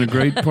it's been a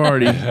great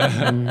party.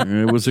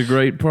 It was a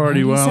great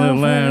party while it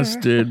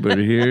lasted, but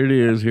here it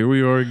is. Here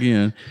we are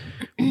again.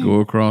 Go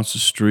across the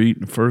street.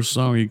 The first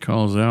song he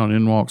calls out,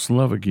 "In Walks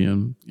Love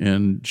Again,"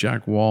 and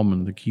Jack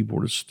Wallman, the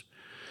keyboardist,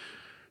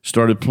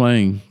 started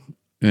playing,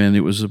 and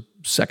it was a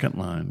second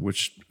line,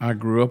 which I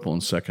grew up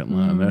on second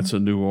line. That's a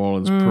New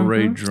Orleans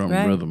parade drum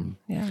rhythm.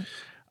 Yeah.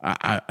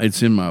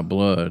 It's in my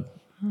blood.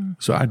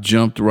 So I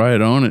jumped right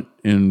on it,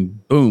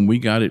 and boom, we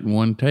got it in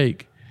one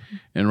take.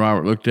 And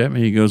Robert looked at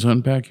me. He goes,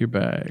 "Unpack your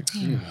bags."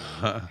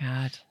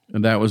 God.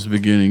 And that was the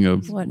beginning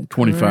of What a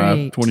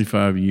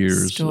 25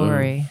 years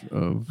story.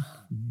 of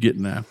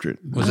getting after it.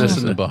 Was this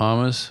in the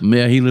Bahamas?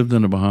 Yeah, he lived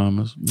in the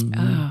Bahamas. Mhm.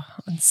 Oh,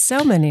 on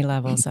so many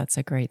levels, that's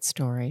a great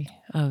story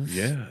of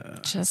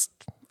just,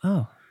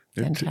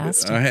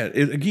 fantastic.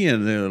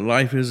 Again,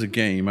 life is a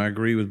game. I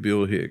agree with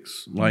Bill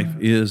Hicks. Life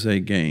is a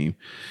game.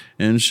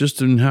 And it's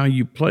just in how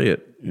you play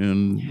it.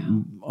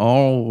 And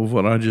all of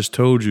what I just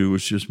told you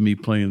was just me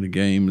playing the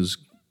game is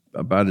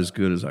about as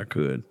good as I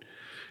could.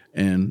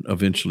 And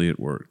eventually it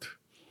worked.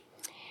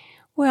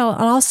 Well,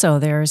 also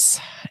there's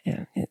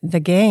the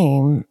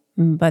game,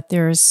 but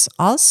there's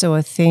also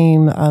a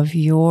theme of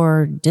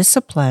your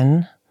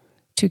discipline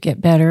to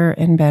get better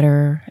and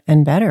better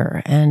and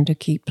better, and to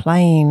keep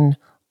playing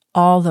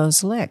all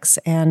those licks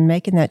and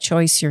making that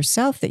choice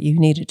yourself that you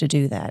needed to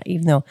do that,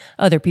 even though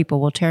other people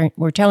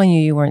were telling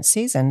you weren't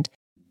seasoned.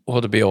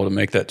 Well, to be able to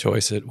make that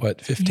choice at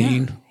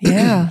 15?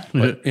 Yeah.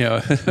 But, you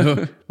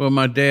know, Well,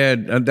 my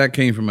dad, that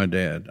came from my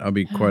dad. I'll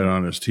be quite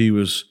honest. He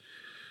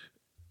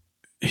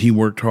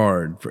worked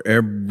hard for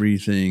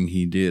everything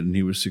he did, and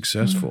he was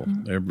successful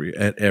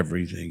at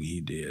everything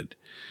he did.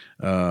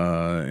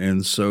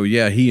 And so,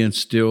 he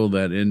instilled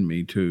that in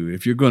me too.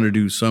 If you're going to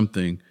do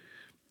something,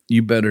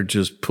 you better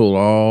just pull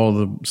all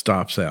the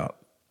stops out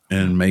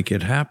and make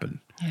it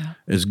happen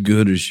as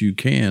good as you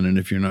can. And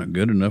if you're not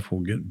good enough,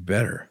 we'll get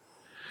better.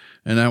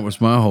 And that was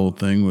my whole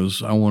thing,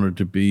 was I wanted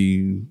to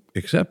be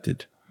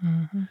accepted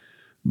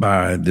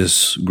by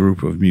this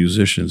group of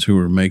musicians who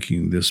were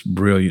making this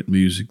brilliant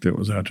music that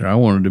was out there. I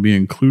wanted to be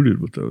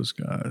included with those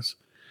guys.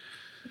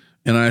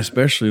 And I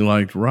especially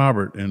liked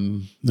Robert,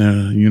 and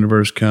the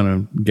universe kind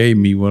of gave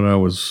me what I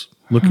was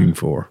looking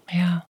for.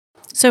 Yeah.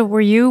 So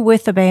were you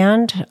with the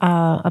band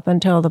up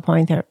until the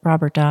point that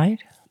Robert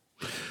died?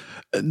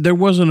 There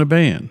wasn't a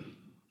band.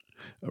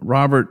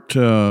 Robert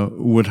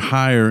would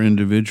hire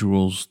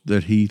individuals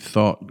that he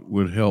thought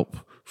would help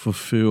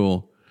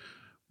fulfill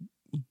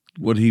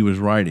what he was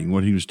writing,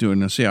 what he was doing.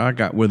 Now, see, I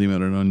got with him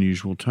at an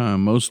unusual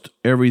time. Most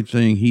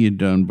everything he had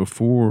done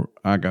before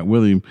I got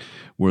with him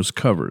was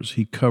covers.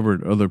 He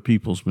covered other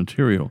people's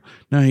material.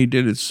 Now, he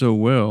did it so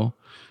well,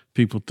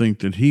 people think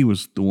that he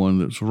was the one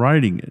that's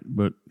writing it,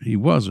 but he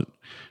wasn't.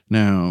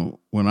 Now,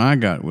 when I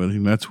got with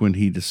him, that's when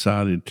he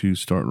decided to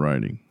start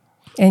writing.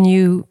 And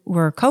you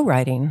were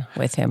co-writing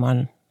with him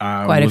on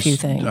quite a few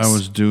things. I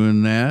was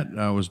doing that.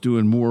 I was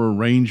doing more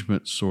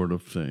arrangement sort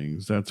of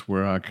things. That's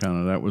where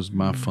that was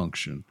my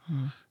function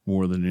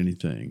more than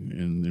anything.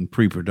 And in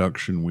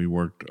pre-production, we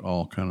worked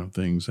all kind of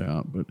things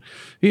out. But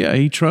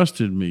he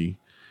trusted me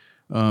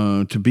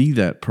to be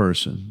that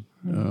person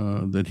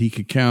that he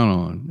could count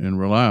on and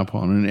rely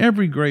upon. And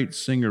every great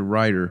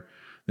singer-writer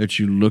that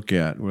you look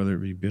at, whether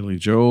it be Billy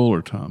Joel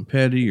or Tom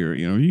Petty or,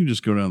 you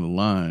just go down the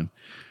line,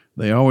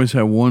 they always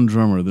have one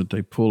drummer that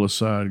they pull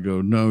aside and go,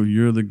 "No,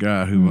 you're the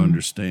guy who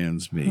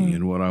understands me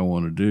and what I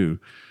want to do."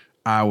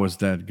 I was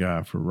that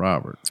guy for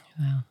Robert.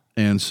 Wow.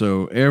 And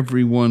so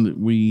everyone that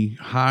we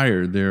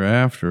hired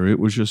thereafter, it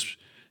was just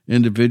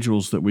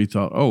individuals that we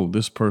thought, "Oh,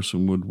 this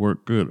person would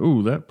work good.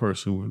 Oh, that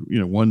person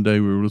would," one day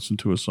we were listening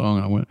to a song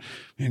and I went,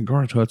 "Man,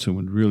 Garth Hudson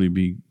would really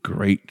be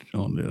great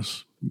on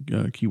this,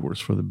 keyboards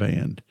for the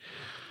band."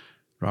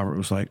 Robert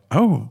was like,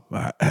 "Oh,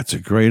 that's a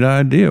great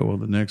idea." Well,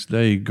 the next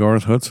day,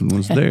 Garth Hudson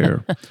was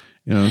there.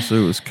 So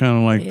it was kind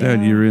of like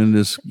that. You're in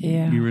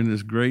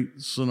this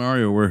great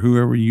scenario where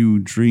whoever you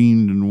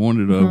dreamed and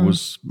wanted of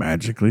was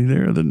magically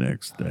there the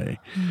next day.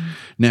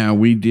 Now,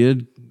 we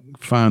did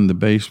find the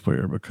bass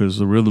player because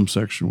the rhythm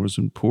section was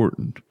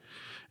important.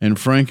 And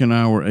Frank and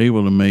I were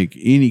able to make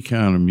any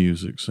kind of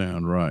music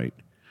sound right.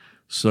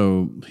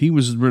 So he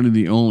was really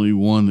the only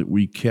one that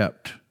we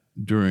kept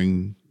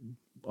during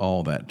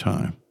all that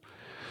time.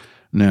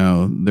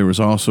 Now, there was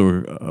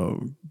also a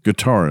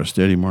guitarist,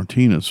 Eddie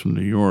Martinez from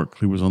New York,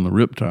 who was on the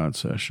Riptide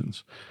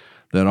sessions,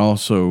 that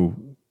also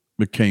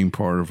became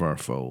part of our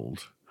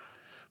fold.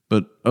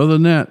 But other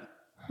than that,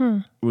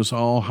 it was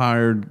all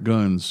hired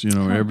guns.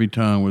 Every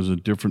time was a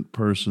different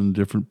person,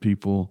 different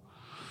people.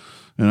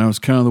 And that was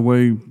kind of the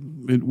way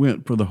it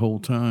went for the whole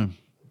time.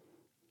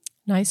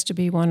 Nice to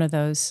be one of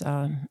those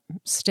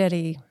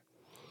steady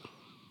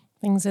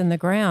things in the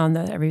ground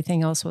that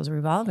everything else was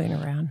revolving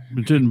around.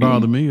 It didn't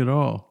bother me at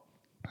all.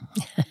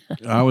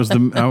 I was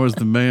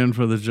the man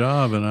for the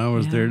job, and I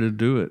was there to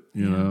do it.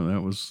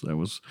 That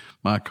was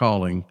my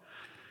calling.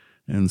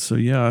 And so,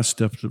 yeah, I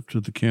stepped up to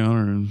the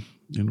counter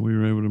and we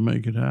were able to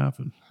make it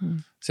happen.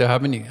 So how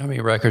many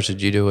records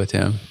did you do with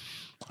him?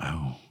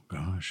 Oh,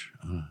 gosh.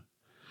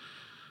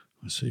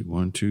 Let's see,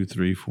 1, 2,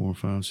 3, 4,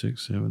 5,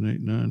 6, 7,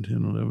 8, 9,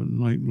 10, 11,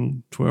 like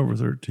 12 or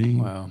 13.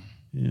 Wow.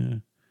 Yeah.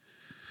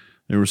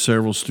 There were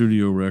several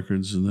studio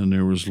records, and then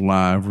there was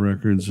live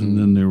records, and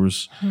then there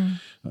was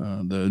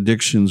the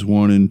Addictions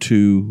 1 and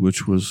 2,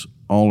 which was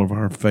all of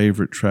our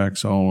favorite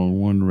tracks all on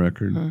one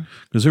record.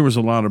 Because there was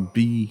a lot of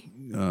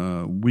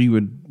we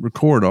would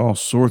record all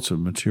sorts of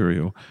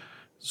material.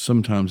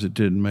 Sometimes it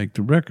didn't make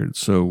the record.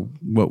 So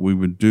what we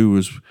would do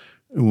is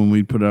when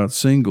we'd put out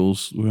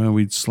singles,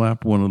 we'd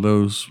slap one of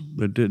those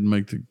that didn't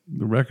make the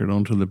record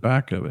onto the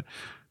back of it.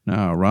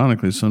 Now,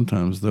 ironically,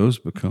 sometimes those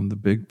become the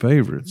big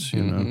favorites,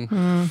 you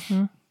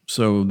know.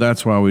 So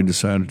that's why we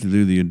decided to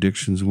do the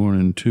Addictions 1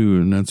 and 2,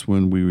 and that's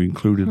when we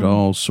included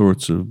all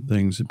sorts of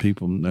things that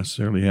people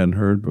necessarily hadn't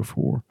heard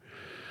before.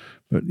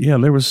 But yeah,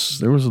 there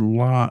was a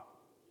lot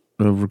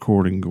of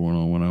recording going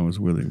on when I was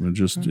with him.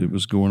 It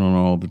was going on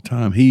all the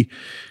time. He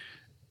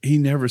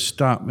never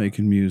stopped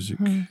making music.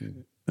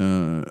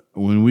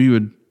 When we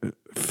would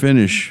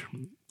finish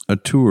a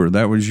tour,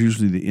 that was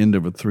usually the end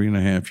of a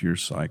 3.5-year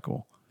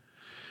cycle.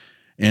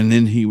 And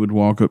then he would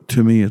walk up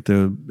to me at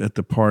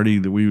the party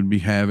that we would be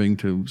having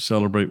to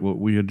celebrate what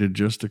we had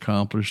just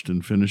accomplished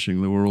and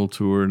finishing the world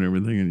tour and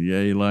everything. And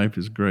yay, life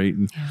is great.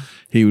 And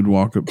he would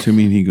walk up to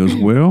me and he goes,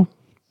 "Well,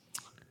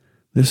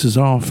 this is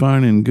all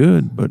fine and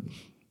good, but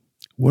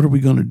what are we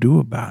going to do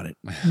about it?"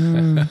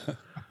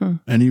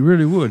 And he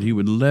really would. He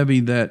would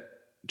levy that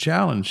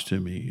challenge to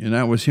me. And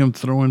that was him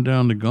throwing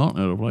down the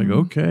gauntlet of like,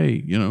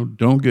 okay,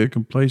 don't get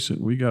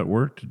complacent. We got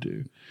work to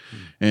do.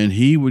 And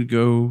he would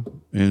go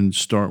and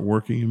start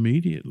working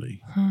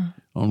immediately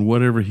on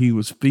whatever he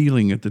was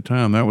feeling at the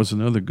time. That was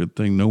another good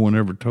thing. No one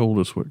ever told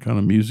us what kind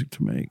of music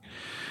to make.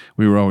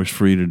 We were always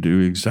free to do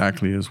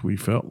exactly as we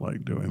felt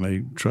like doing.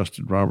 They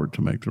trusted Robert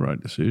to make the right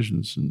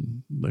decisions,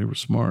 and they were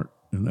smart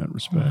in that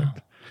respect. Wow.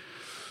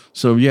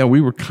 So, yeah,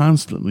 we were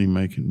constantly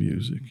making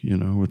music.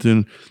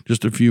 Within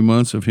just a few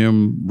months of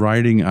him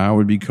writing, I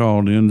would be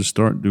called in to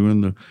start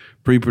doing the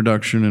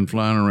pre-production and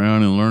flying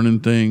around and learning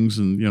things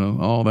and,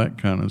 all that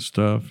kind of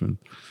stuff. And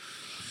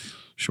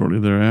shortly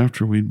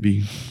thereafter, we'd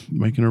be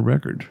making a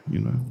record,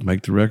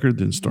 make the record,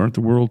 then start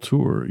the world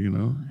tour,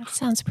 That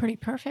sounds pretty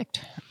perfect.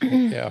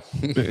 Yeah.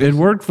 It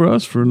worked for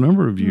us for a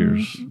number of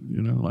years,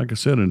 like I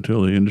said,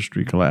 until the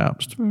industry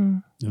collapsed.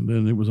 And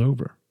then it was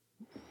over.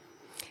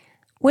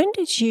 When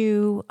did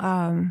you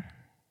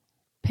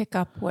pick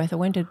up with, or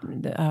when did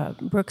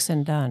Brooks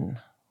and Dunn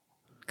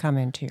come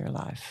into your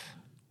life?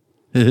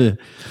 The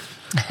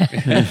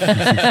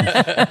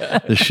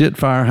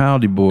Shitfire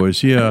Howdy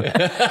Boys, yeah.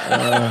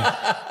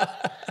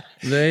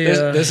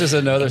 This is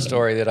another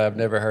story that I've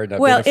never heard,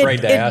 and I've been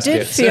afraid to ask it. It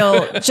did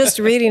feel, just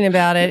reading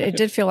about it, it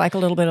did feel like a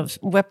little bit of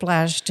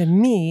whiplash to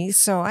me,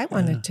 so I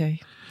wanted to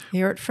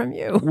hear it from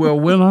you. Well,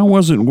 when I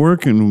wasn't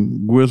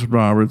working with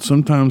Robert,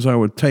 sometimes I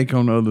would take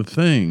on other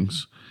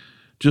things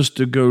just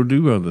to go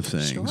do other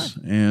things.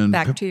 Sure. And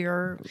back to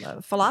your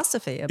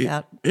philosophy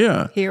about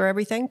hear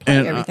everything,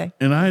 play everything.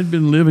 And I had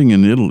been living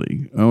in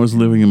Italy. I was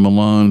living in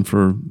Milan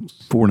for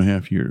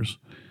 4.5 years.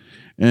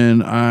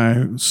 And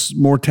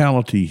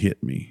mortality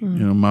hit me.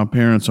 My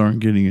parents aren't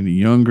getting any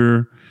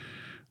younger.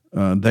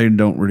 They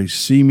don't really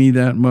see me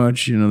that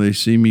much. They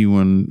see me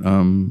when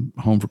I'm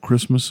home for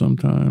Christmas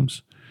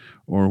sometimes,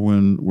 or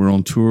when we're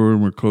on tour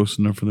and we're close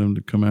enough for them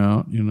to come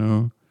out,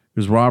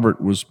 because Robert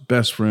was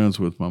best friends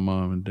with my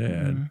mom and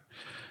dad.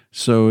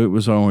 So it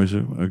was always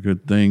a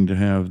good thing to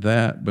have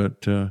that.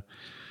 But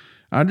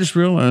I just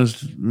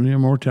realized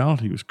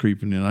mortality was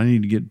creeping in. I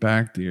needed to get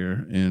back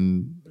there,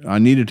 and I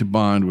needed to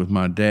bond with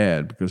my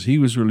dad because he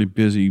was really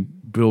busy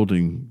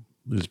building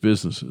his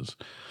businesses.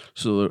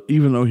 So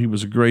even though he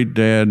was a great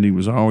dad and he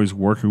was always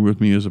working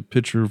with me as a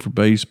pitcher for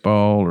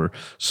baseball or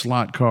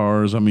slot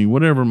cars,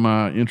 whatever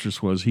my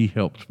interest was, he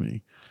helped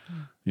me,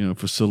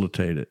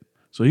 facilitate it.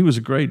 So he was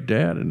a great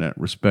dad in that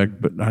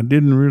respect, but I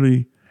didn't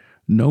really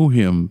know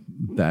him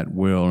that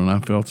well, and I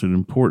felt it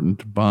important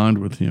to bond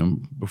with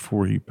him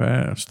before he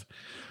passed.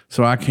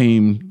 So I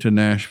came to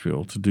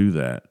Nashville to do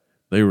that.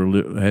 They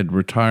had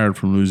retired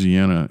from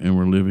Louisiana and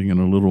were living in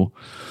a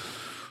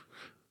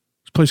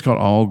place called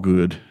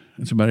Allgood.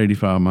 It's about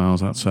 85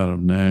 miles outside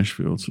of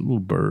Nashville. It's a little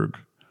burg.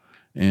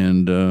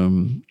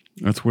 And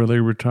that's where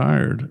they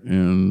retired.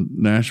 And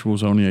Nashville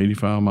was only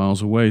 85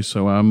 miles away,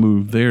 so I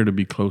moved there to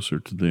be closer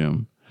to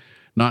them.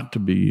 Not to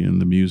be in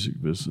the music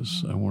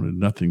business. I wanted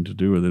nothing to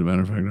do with it. As a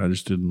matter of fact, I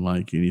just didn't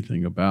like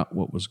anything about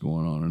what was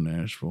going on in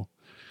Nashville.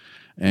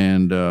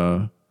 And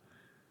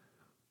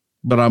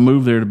but I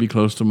moved there to be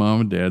close to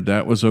mom and dad.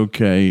 That was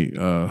okay.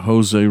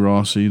 Jose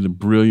Rossi, the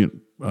brilliant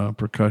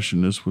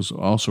percussionist, was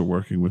also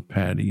working with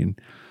Patty, and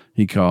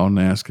he called and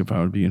asked if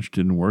I would be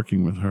interested in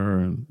working with her,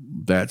 and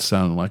that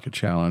sounded like a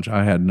challenge.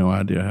 I had no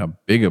idea how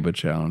big of a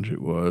challenge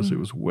it was. It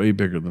was way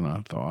bigger than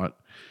I thought.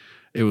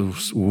 It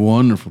was a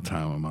wonderful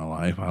time in my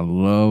life. I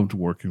loved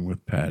working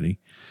with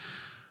Patty.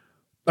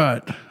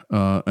 But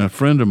a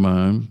friend of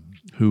mine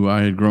who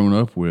I had grown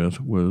up with,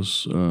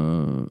 was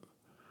a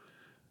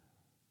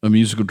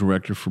musical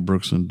director for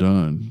Brooks and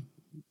Dunn.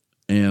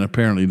 And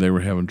apparently they were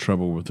having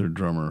trouble with their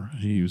drummer.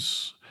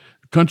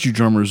 Country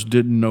drummers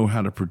didn't know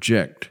how to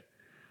project.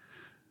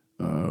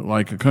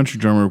 Like a country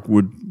drummer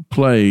would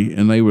play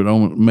and they would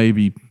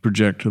maybe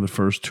project to the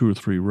first 2 or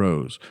 3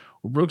 rows.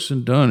 Well, Brooks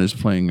and Dunn is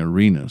playing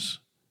arenas,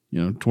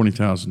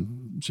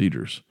 20,000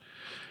 seaters.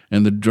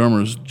 And the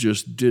drummers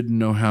just didn't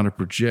know how to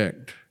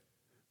project.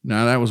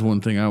 Now, that was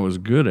one thing I was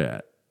good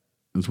at.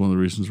 That's one of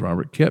the reasons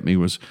Robert kept me,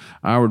 was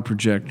I would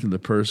project to the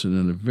person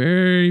in the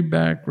very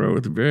back row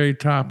at the very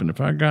top, and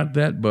if I got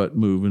that butt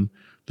moving,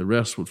 the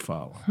rest would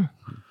follow.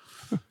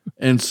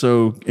 And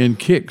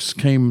Kix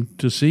came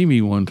to see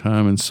me one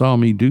time and saw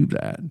me do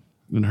that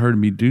and heard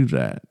me do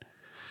that.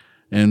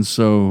 And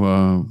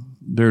so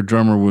their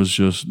drummer was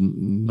just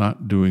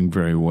not doing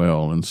very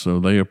well, and so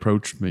they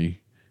approached me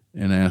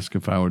and asked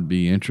if I would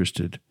be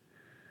interested.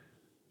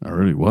 I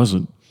really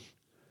wasn't,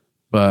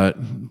 but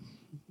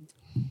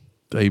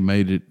they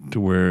made it to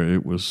where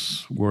it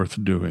was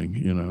worth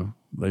doing,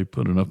 They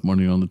put enough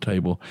money on the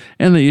table,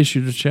 and they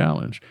issued a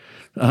challenge.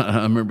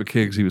 I remember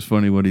Kix, he was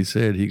funny what he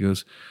said. He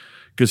goes,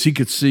 because he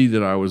could see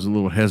that I was a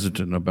little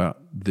hesitant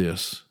about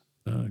this,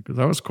 because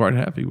I was quite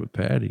happy with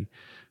Patty.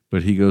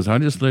 But he goes, "I'll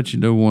just let you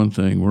know one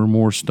thing. We're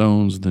more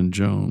Stones than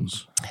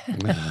Jones."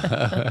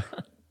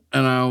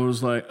 And I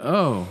was like,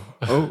 oh,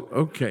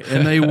 okay.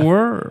 And they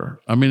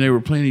were. I mean, they were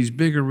playing these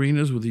big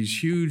arenas with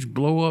these huge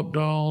blow-up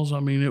dolls.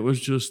 I mean, it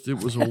was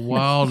a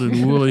wild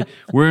and woolly.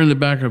 We're in the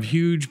back of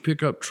huge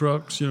pickup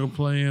trucks,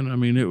 playing. I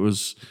mean,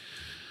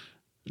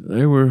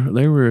 they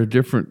were a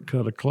different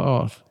cut of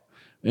cloth.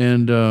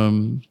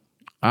 And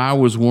I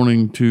was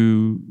wanting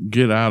to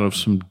get out of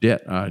some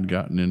debt I'd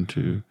gotten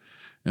into.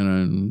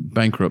 And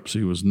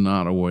bankruptcy was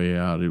not a way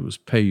out. It was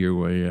pay your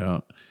way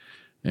out.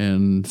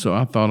 And so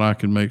I thought I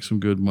could make some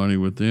good money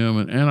with them.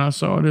 And I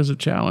saw it as a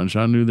challenge.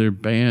 I knew their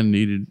band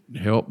needed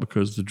help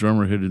because the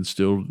drummer had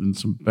instilled in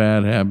some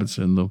bad habits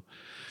in them.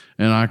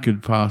 And I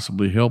could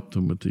possibly help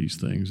them with these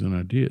things, and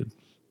I did.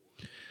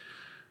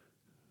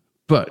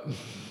 But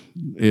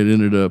it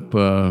ended up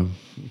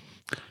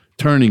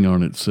turning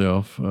on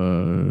itself.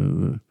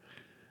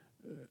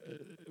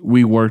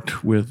 We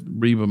worked with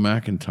Reba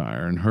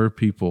McEntire and her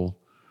people.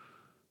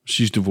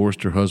 She's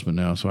divorced her husband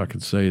now, so I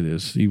could say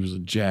this. He was a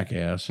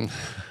jackass,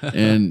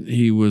 and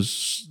he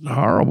was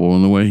horrible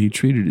in the way he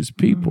treated his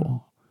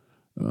people.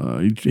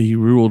 He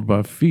ruled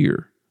by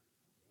fear.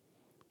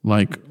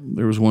 Like,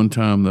 there was one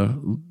time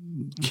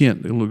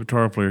Kent, the little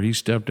guitar player, he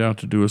stepped out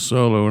to do a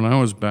solo, and I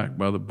was back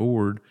by the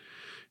board,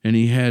 and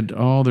he had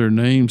all their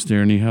names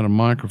there, and he had a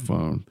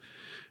microphone.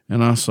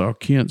 And I saw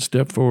Kent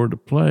step forward to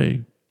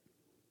play,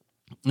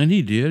 and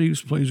he did.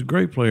 He's a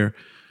great player.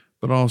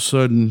 But all of a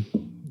sudden,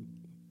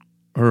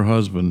 her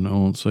husband, I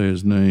won't say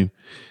his name,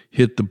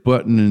 hit the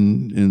button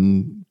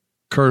and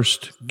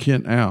cursed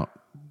Kent out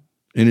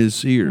in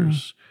his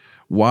ears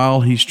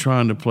while he's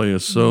trying to play a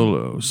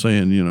solo,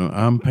 saying,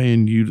 "I'm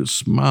paying you to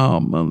smile,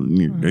 mother.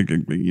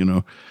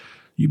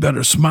 You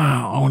better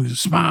smile. I want you to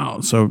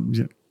smile." So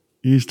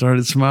he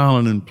started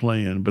smiling and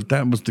playing. But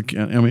that was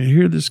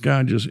here this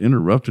guy just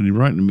interrupted him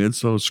right in the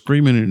mid-solo,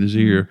 screaming in his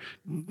ear,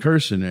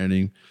 cursing at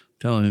him,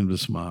 telling him to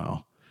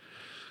smile.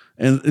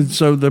 And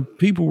so the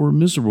people were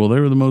miserable. They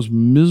were the most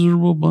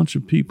miserable bunch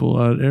of people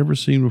I'd ever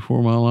seen before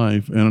in my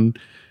life. And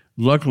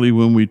luckily,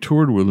 when we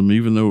toured with them,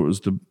 even though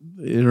it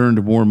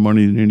earned more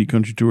money than any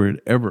country tour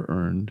had ever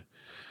earned,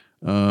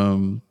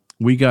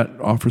 we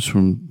got offers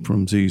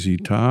from ZZ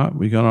Top.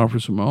 We got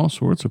offers from all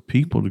sorts of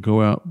people to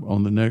go out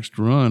on the next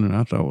run. And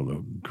I thought,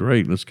 well,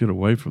 great, let's get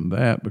away from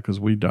that because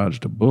we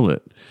dodged a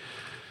bullet.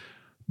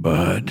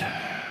 But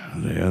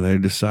they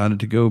decided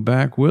to go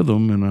back with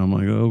them, and I'm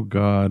like, oh,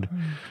 God.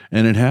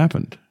 And it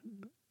happened.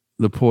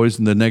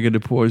 The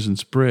negative poison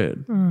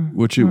spread,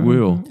 which it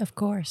will. Of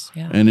course,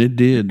 yeah. And it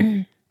did.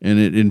 And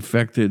it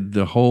infected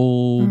the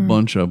whole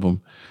bunch of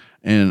them,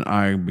 and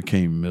I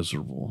became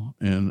miserable.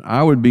 And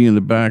I would be in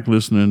the back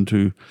listening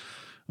to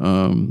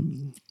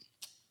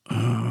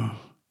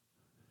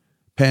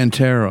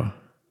Pantera,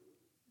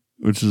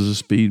 which is a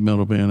speed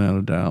metal band out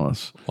of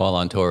Dallas. While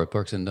on tour with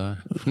Brooks and Dunn.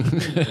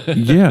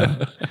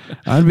 Yeah.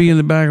 I'd be in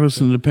the back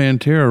listening to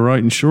Pantera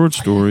writing short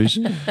stories,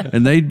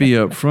 and they'd be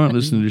up front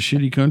listening to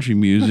shitty country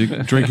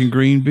music, drinking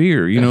green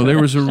beer. There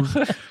was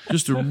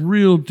just a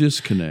real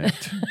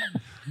disconnect.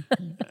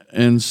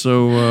 And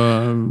so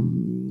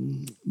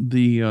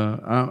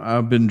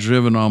I've been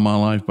driven all my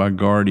life by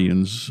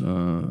guardians,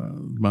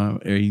 by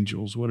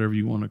angels, whatever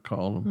you want to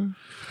call them.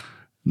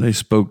 They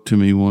spoke to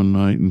me one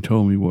night and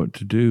told me what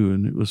to do,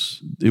 and it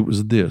was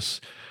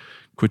this: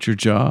 quit your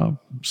job,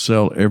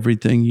 sell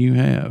everything you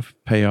have,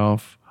 pay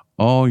off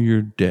all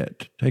your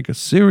debt, take a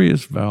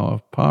serious vow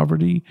of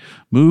poverty,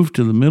 move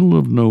to the middle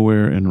of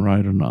nowhere, and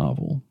write a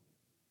novel.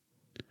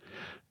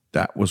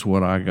 That was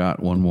what I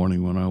got one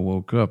morning when I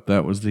woke up.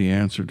 That was the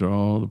answer to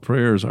all the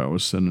prayers I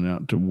was sending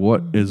out to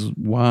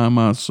why am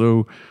I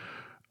so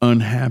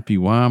unhappy?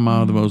 Why am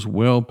I the most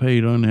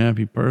well-paid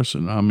unhappy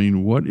person? I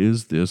mean, what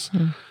is this?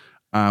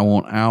 I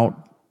want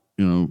out,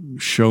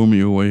 show me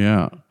a way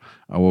out.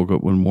 I woke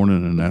up one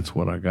morning and that's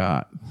what I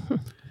got.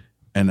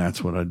 And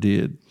that's what I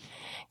did.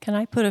 Can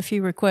I put a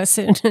few requests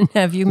in and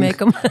have you make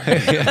them?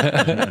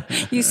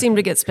 You seem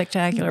to get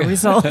spectacular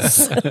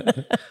results.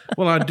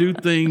 Well, I do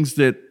things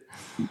that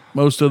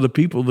most other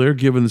people, they're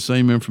given the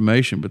same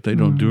information, but they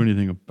don't do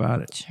anything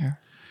about it. Sure.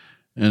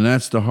 And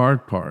that's the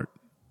hard part,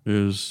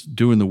 is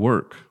doing the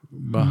work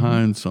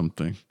behind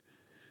something.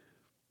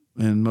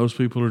 And most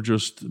people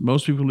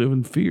live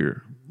in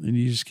fear, and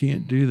you just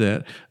can't do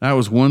that. That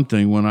was one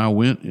thing when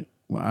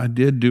I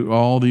did do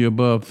all the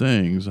above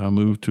things. I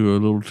moved to a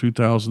little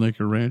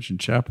 2,000-acre ranch in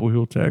Chapel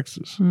Hill,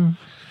 Texas.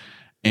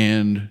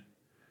 And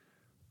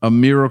a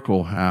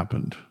miracle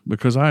happened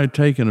because I had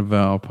taken a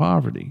vow of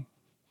poverty.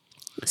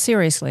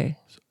 Seriously.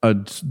 A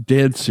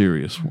dead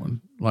serious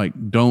one.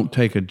 Like, don't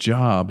take a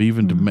job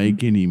even to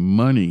make any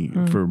money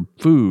for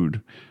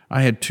food.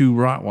 I had 2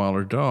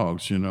 Rottweiler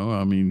dogs,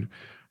 I mean,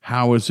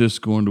 how is this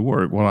going to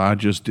work? Well, I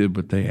just did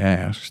what they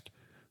asked.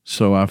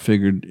 So I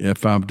figured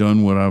if I've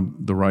done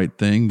the right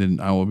thing, then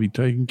I will be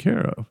taken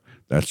care of.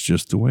 That's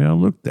just the way I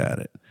looked at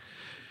it.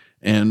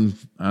 And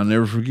I'll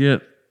never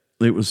forget,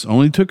 it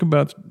only took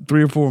about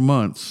 3 or 4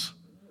 months.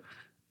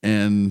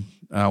 And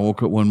I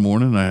woke up one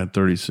morning, I had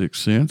 36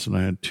 cents, and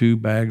I had 2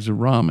 bags of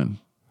ramen.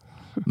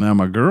 Now,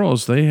 my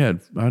girls, I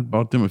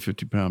bought them a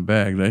 50-pound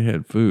bag. They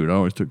had food. I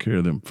always took care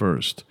of them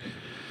first.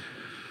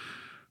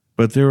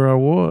 But there I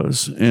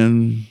was,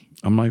 and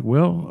I'm like,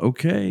 well,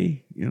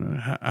 okay,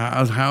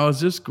 how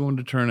is this going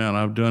to turn out?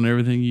 I've done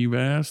everything you've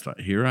asked.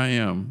 Here I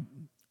am.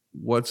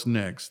 What's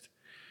next?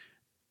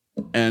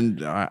 And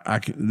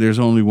there's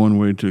only one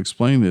way to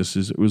explain this,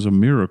 is it was a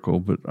miracle,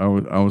 but I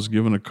was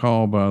given a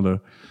call by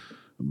the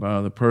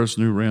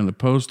person who ran the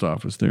post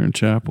office there in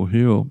Chapel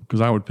Hill,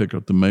 because I would pick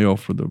up the mail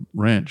for the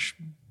ranch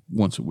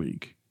once a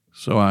week.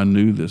 So I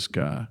knew this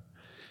guy.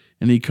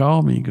 And he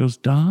called me. He goes,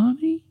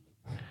 Donnie,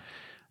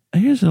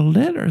 here's a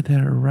letter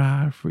that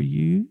arrived for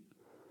you.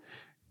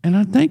 And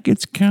I think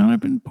it's kind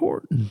of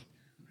important.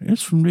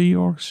 It's from New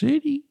York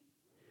City.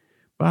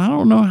 But I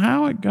don't know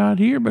how it got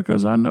here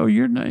because I know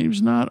your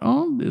name's not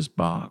on this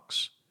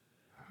box.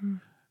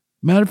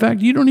 Matter of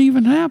fact, you don't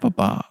even have a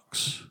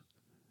box.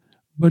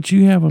 But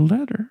you have a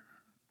letter.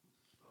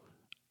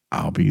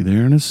 I'll be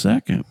there in a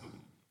second.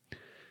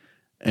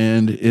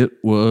 And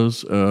it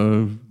was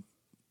a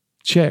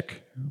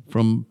check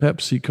from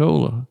Pepsi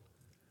Cola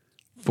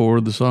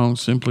for the song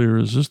Simply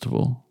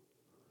Irresistible,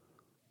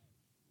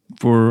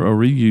 for a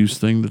reuse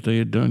thing that they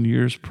had done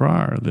years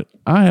prior that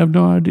I have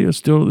no idea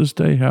still to this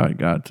day how it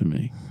got to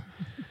me.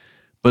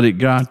 But it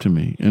got to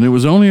me. And it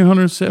was only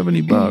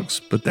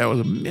 $170, but that was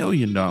 $1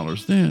 million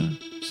then.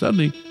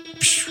 Suddenly,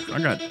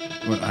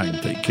 I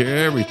can take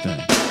care of everything.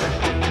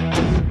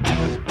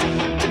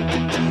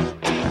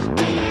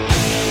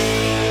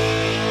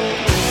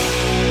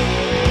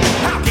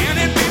 How can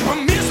it be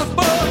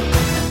permissible?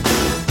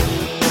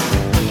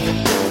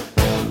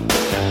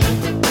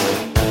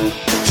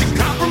 She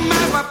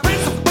compromised my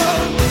principle.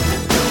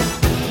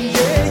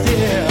 Yeah,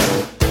 yeah.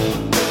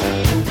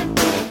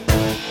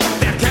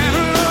 That kind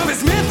of love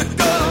is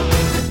mythical.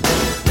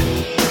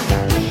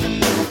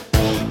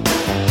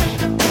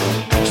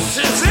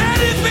 She said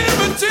it's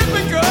been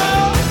typical.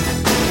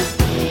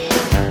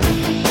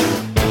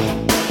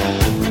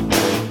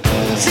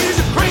 She's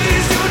a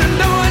crazy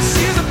universe.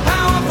 She's a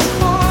powerful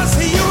force.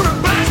 The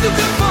universe to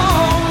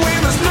conform when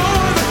there's no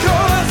other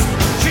course.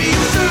 She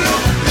used to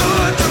look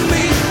good to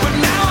me, but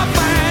now I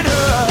find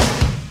her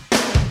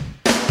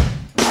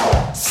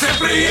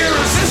simply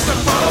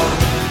irresistible.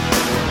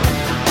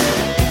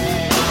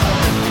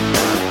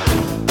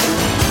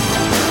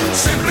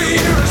 Simply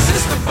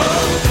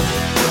irresistible.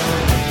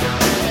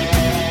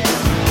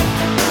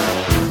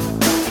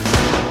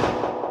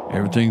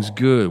 Everything's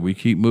good. We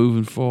keep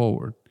moving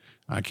forward.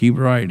 I keep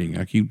writing.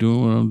 I keep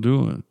doing what I'm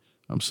doing.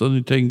 I'm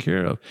suddenly taken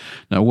care of.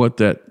 Now, what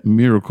that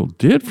miracle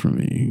did for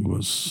me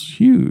was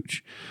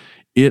huge.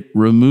 It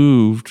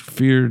removed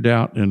fear,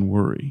 doubt, and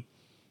worry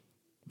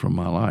from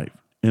my life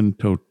in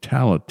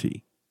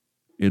totality.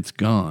 It's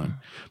gone.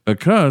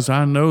 Because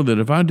I know that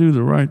if I do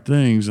the right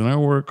things and I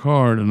work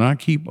hard and I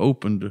keep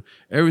open to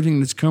everything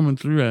that's coming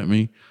through at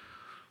me,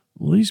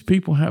 well, these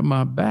people have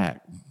my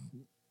back.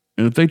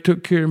 And if they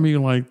took care of me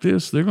like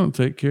this, they're going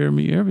to take care of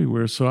me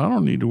everywhere. So I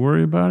don't need to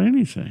worry about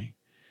anything.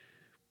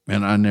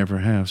 And I never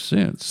have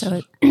since.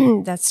 So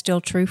that's still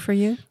true for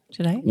you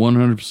today?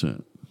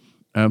 100%.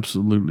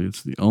 Absolutely.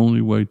 It's the only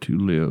way to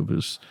live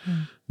is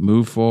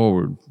move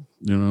forward,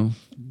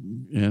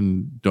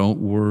 and don't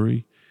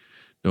worry.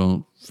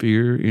 Don't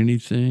fear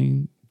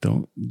anything.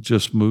 Don't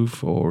just move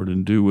forward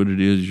and do what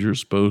it is you're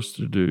supposed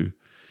to do.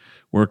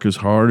 Work as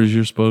hard as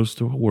you're supposed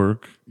to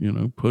work,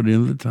 put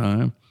in the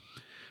time.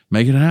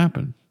 Make it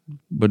happen.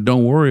 But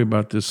don't worry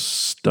about this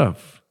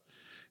stuff,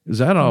 because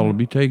that all will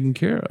be taken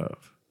care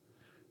of.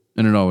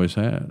 And it always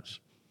has.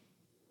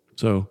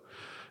 So,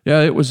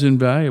 yeah, it was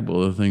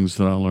invaluable, the things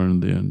that I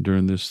learned then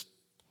during this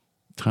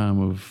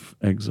time of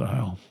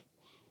exile.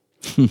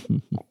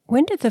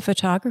 When did the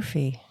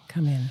photography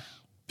come in?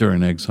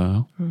 During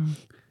exile.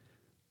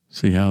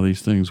 See how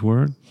these things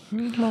work?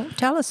 Well,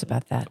 tell us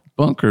about that.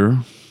 Bunker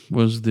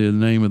was the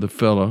name of the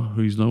fella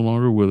who's no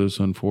longer with us,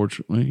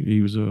 unfortunately.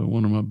 He was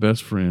one of my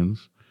best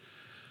friends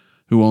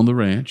who owned the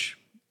ranch.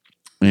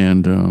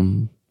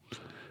 And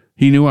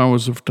he knew I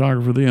was a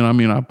photographer then. I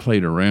mean, I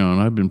played around.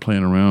 I've been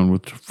playing around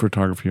with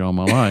photography all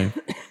my life.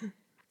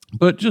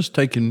 But just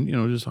taking,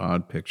 just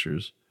odd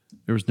pictures.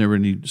 There was never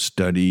any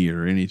study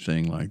or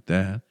anything like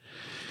that.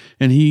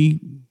 And he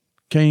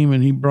came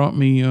and he brought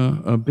me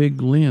a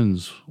big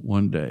lens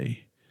one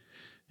day.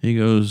 He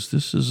goes,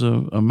 this is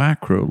a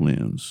macro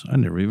lens. I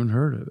never even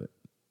heard of it.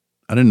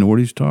 I didn't know what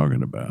he's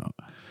talking about.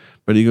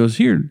 But he goes,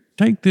 here,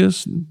 take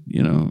this,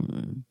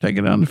 take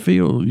it out in the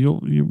field.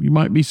 You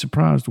might be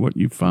surprised what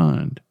you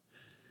find.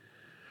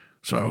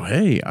 So,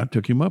 hey, I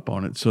took him up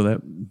on it. So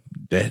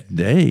that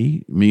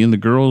day, me and the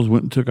girls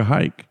went and took a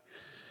hike.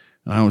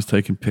 And I was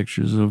taking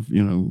pictures of,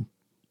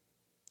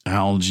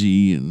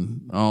 algae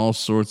and all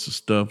sorts of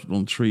stuff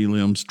on tree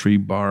limbs, tree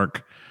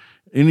bark,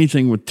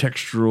 anything with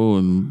textural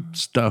and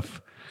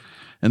stuff.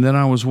 And then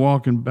I was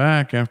walking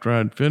back after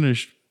I'd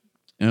finished,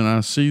 and I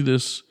see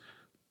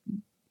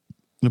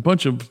a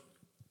bunch of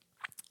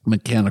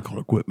mechanical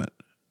equipment.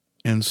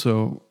 And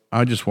so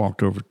I just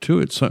walked over to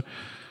it. So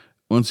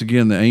once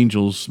again, the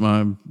angels,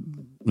 my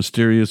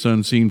mysterious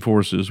unseen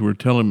forces, were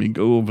telling me,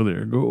 go over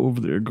there, go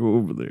over there, go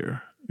over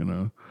there,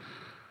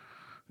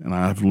 And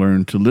I've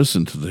learned to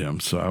listen to them.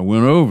 So I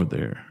went over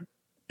there,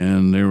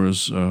 and there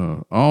was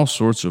all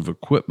sorts of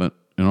equipment.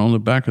 And on the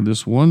back of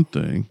this one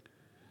thing,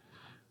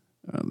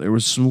 there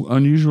was some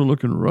unusual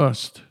looking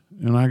rust.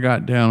 And I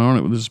got down on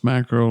it with this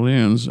macro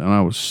lens, and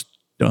I was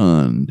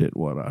stunned at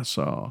what I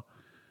saw.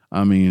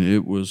 I mean,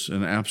 it was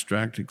an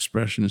abstract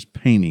expressionist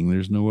painting.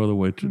 There's no other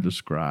way to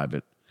describe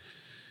it.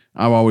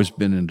 I've always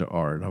been into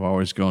art. I've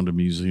always gone to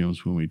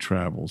museums when we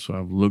travel. So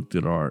I've looked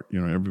at art,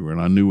 everywhere.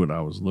 And I knew what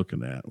I was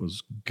looking at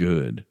was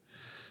good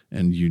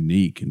and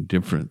unique and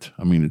different.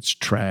 I mean, it's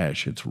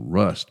trash. It's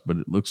rust, but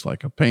it looks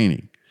like a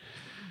painting.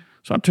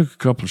 So I took a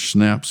couple of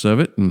snaps of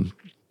it and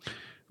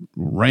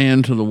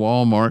ran to the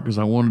Walmart because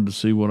I wanted to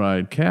see what I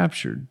had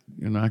captured.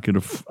 And I could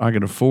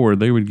afford,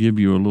 they would give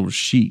you a little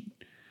sheet.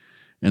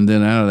 And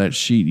then out of that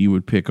sheet, you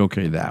would pick,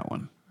 okay, that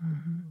one,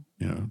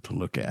 to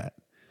look at.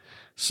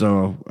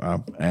 So I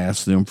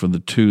asked them for the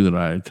two that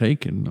I had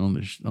taken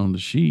on the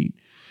sheet.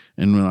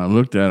 And when I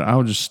looked at it, I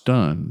was just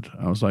stunned.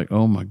 I was like,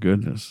 oh, my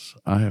goodness,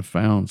 I have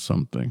found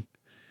something.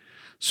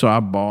 So I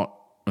bought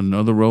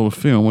another roll of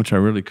film, which I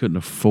really couldn't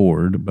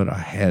afford, but I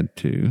had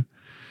to.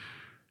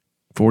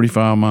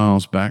 45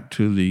 miles back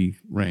to the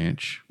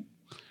ranch.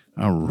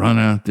 I run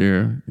out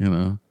there,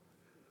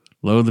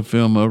 load the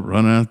film up,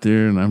 run out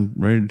there, and I'm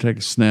ready to take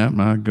a snap.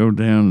 And I go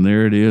down, and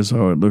there it is.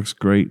 Oh, it looks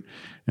great.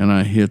 And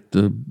I hit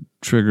the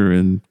trigger,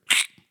 and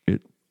the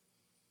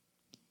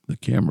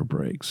camera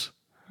breaks.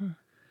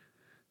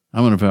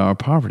 I'm in a vow of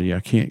poverty. I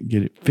can't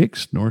get it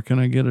fixed, nor can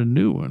I get a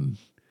new one.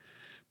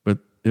 But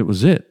it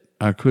was it.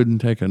 I couldn't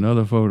take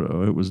another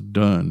photo. It was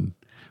done.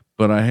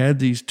 But I had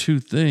these two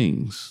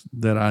things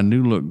that I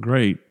knew looked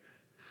great,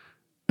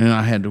 and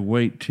I had to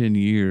wait 10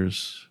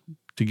 years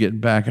to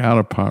get back out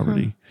of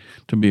poverty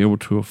to be able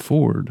to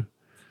afford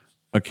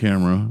a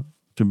camera,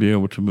 to be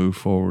able to move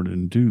forward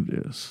and do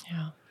this.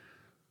 Yeah.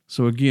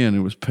 So again, it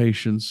was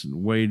patience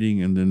and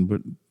waiting, and then,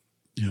 but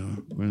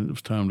when it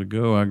was time to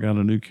go, I got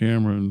a new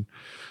camera, and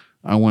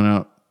I went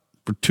out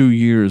for 2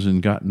 years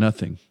and got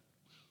nothing,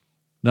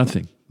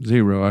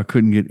 zero. I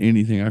couldn't get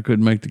anything. I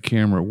couldn't make the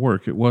camera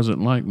work. It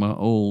wasn't like my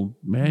old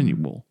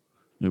manual.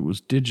 It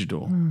was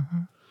digital.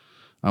 Mm-hmm.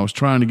 I was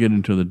trying to get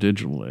into the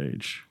digital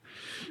age,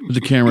 but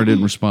the camera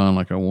didn't respond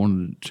like I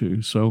wanted it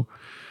to. So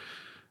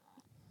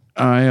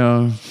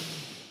I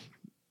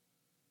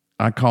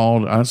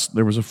called.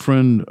 There was a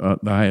friend that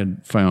I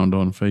had found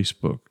on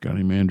Facebook, a guy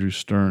named Andrew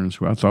Stearns,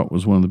 who I thought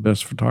was one of the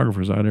best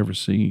photographers I'd ever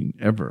seen,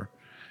 ever.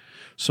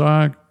 So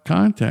I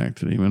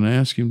contacted him and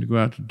asked him to go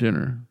out to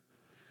dinner.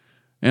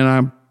 And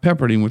I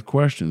peppered him with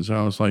questions.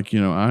 I was like,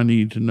 I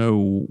need to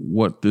know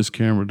what this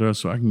camera does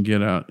so I can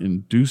get out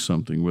and do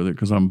something with it,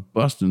 because I'm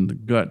busting the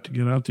gut to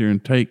get out there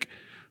and take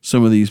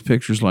some of these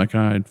pictures like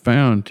I had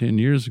found 10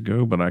 years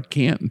ago, but I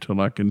can't until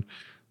I can,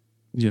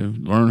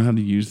 learn how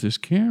to use this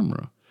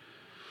camera.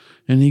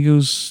 And he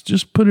goes,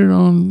 just put it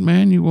on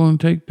manual and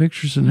take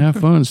pictures and have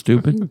fun,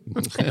 stupid.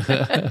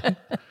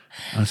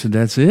 I said,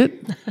 that's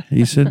it?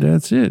 He said,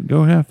 that's it.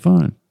 Go have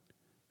fun.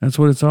 That's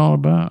what it's all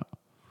about.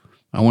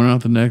 I went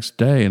out the next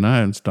day, and I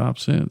hadn't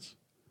stopped since.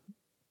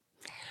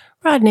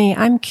 Rodney,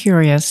 I'm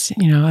curious,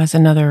 as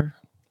another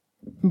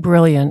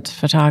brilliant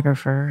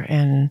photographer,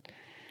 and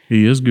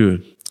he is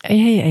good.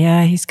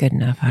 Yeah, he's good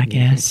enough, I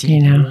guess. He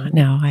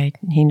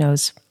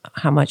knows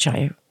how much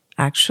I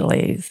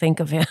actually think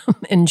of him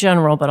in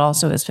general, but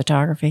also his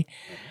photography.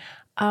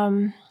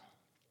 How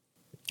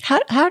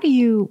do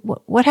you?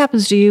 What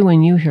happens to you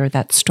when you hear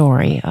that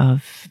story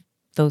of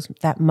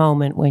that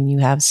moment when you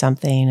have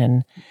something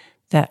and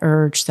that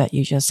urge that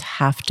you just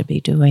have to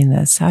be doing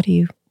this? How do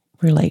you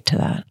relate to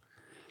that?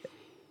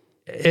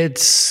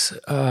 It's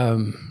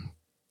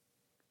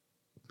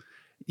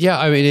Yeah,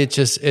 I mean,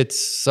 it's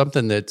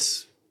something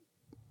that's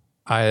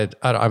I mean,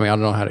 I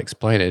don't know how to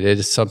explain it. It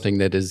is something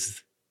that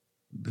is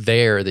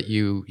there that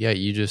you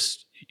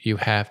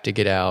have to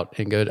get out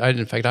and go.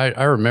 In fact,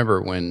 I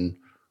remember when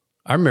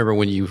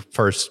you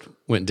first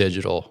went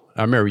digital.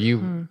 I remember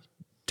you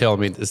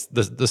telling me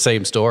the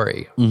same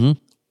story. Mm-hmm.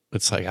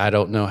 It's like, I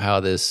don't know how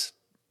this,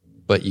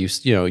 but you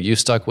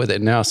stuck with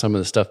it. Now some of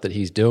the stuff that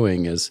he's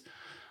doing is,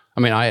 I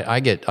mean, I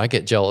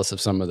get jealous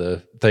of some of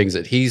the things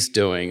that he's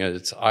doing.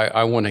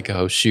 I want to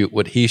go shoot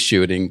what he's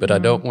shooting, but I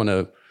don't want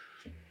to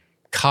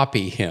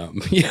copy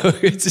him.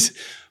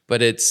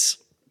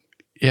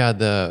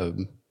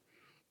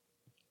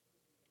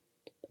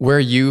 Where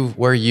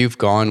you've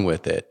gone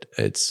with it,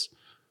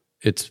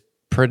 it's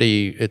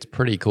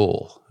pretty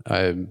cool.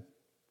 I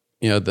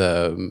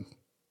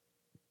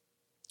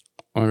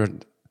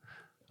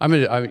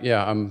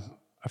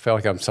feel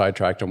like I'm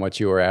sidetracked on what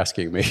you were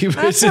asking me.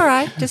 That's all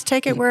right. Just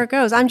take it where it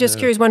goes. I'm just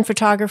curious, one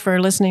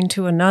photographer listening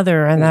to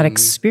another and that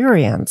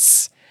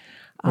experience.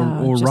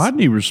 Well,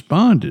 Rodney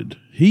responded.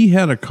 He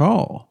had a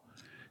call.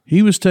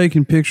 He was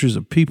taking pictures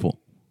of people.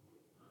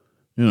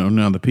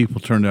 Now the people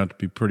turned out to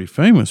be pretty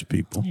famous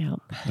people. Yep.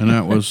 And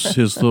that was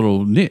his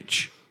little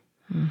niche.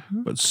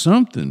 Mm-hmm. But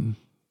something,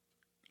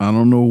 I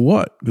don't know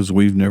what, because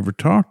we've never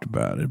talked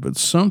about it, but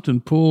something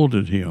pulled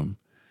at him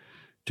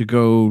to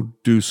go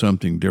do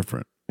something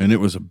different. And it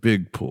was a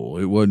big pull.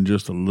 It wasn't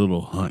just a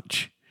little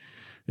hunch.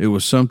 It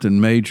was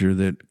something major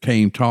that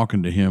came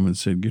talking to him and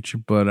said, get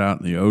your butt out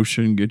in the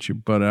ocean, get your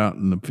butt out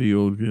in the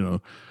field,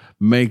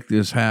 make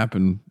this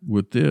happen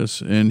with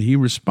this. And he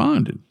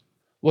responded.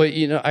 Well,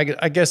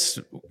 I guess,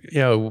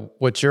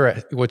 what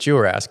you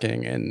were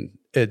asking, and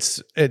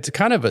it's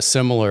kind of a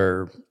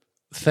similar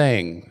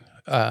thing,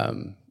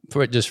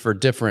 for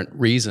different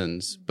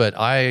reasons. But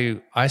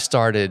I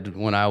started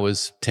when I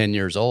was 10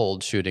 years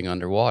old shooting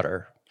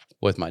underwater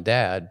with my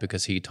dad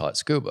because he taught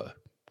scuba,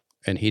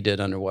 and he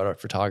did underwater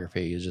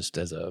photography just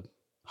as a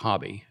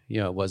hobby.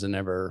 It wasn't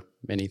ever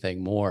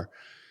anything more.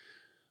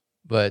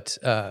 But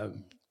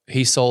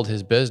he sold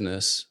his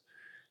business,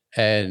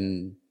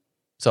 and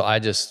so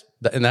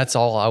and that's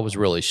all I was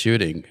really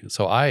shooting.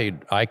 So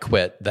I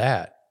quit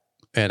that,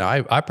 and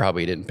I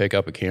probably didn't pick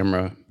up a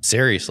camera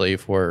seriously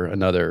for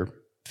another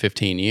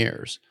 15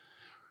 years.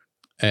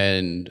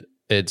 And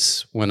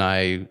it's when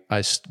I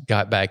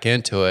got back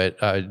into it,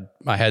 I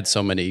had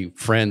so many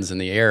friends in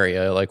the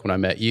area, like when I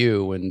met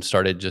you and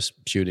started just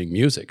shooting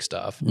music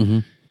stuff. Mm-hmm.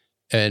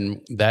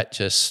 And that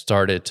just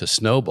started to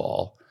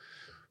snowball.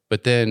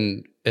 But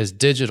then as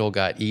digital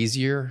got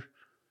easier,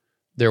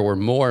 there were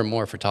more and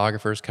more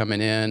photographers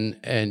coming in,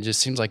 and just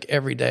seems like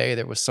every day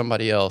there was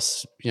somebody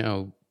else,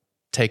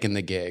 taking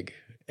the gig.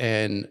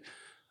 And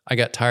I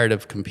got tired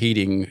of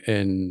competing,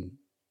 and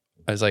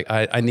I was like,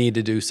 I need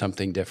to do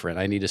something different.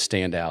 I need to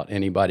stand out.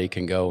 Anybody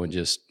can go and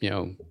just,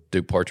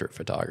 do portrait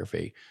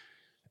photography.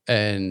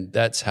 And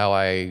that's how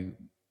I,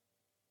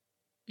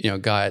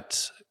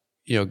 got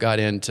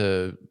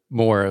into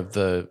more of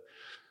the,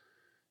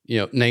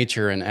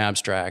 nature and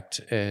abstract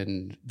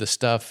and the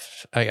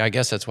stuff. I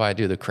guess that's why I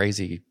do the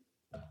crazy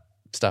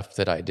stuff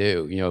that I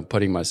do,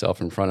 putting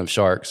myself in front of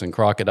sharks and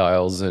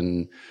crocodiles,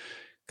 and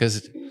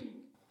because,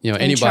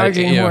 anybody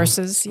charging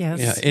horses.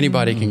 Yes. Yeah.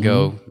 Anybody can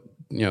go,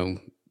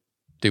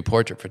 do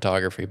portrait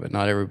photography, but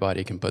not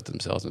everybody can put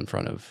themselves in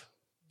front of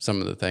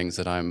some of the things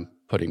that I'm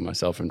putting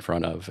myself in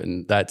front of.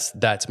 And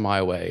that's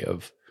my way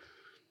of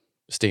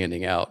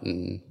standing out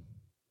and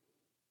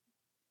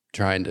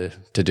trying to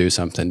do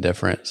something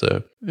different.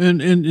 So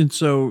and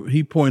so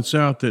he points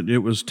out that it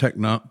was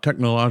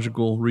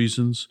technological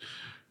reasons,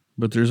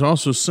 but there's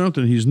also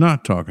something he's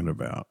not talking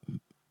about.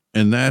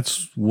 And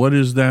that's, what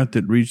is that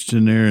reached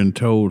in there and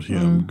told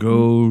him,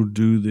 go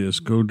do this,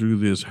 go do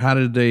this?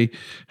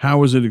 How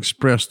was it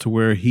expressed to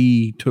where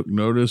he took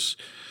notice,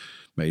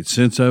 made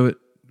sense of it,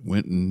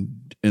 went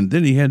and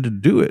then he had to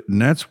do it.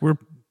 And that's where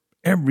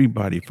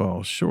everybody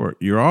falls short.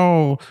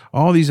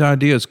 All these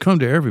ideas come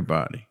to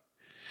everybody,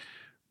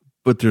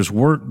 but there's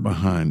work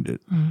behind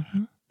it.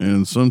 Mm-hmm.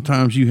 And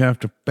sometimes you have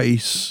to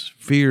face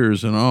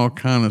fears and all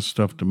kind of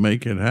stuff to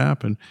make it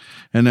happen.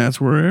 And that's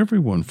where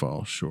everyone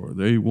falls short.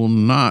 They will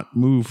not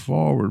move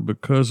forward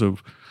because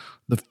of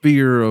the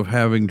fear of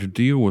having to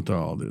deal with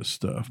all this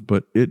stuff.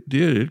 But it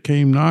did. It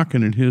came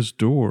knocking at his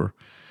door.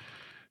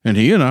 And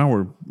he and I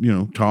were,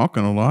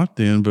 talking a lot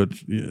then, but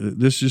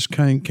this just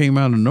came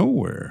out of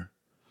nowhere.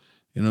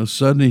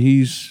 Suddenly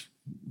he's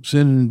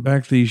sending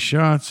back these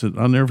shots that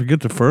I'll never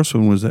forget. The first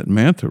one was that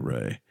manta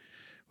ray,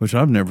 which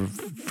I've never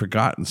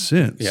forgotten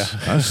since. Yeah.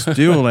 I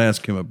still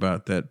ask him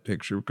about that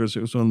picture because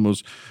it was one of the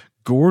most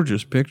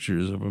gorgeous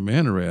pictures of a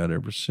manta ray I'd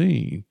ever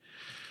seen.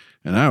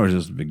 And that was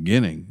just the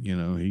beginning.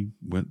 He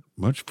went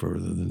much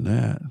further than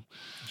that.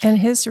 And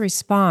his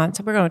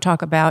response, we're going to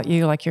talk about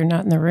you like you're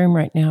not in the room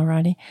right now,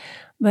 Rodney,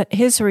 but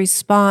his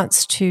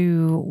response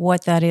to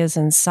what that is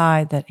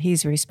inside that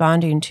he's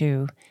responding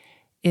to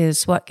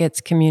is what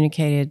gets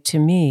communicated to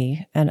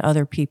me and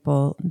other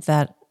people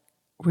that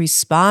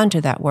respond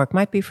to that work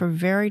might be for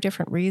very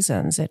different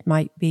reasons. It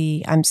might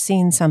be I'm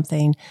seeing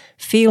something,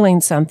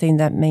 feeling something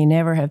that may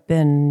never have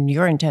been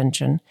your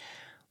intention,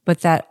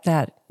 but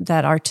that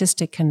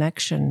artistic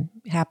connection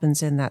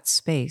happens in that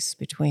space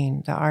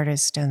between the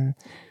artist and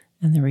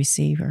the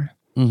receiver.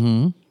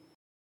 Mm-hmm.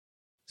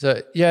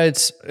 So yeah,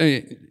 it's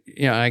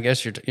I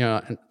guess you're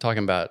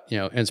talking about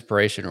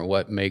inspiration or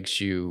what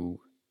makes you,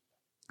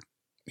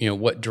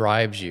 what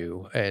drives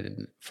you.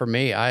 And for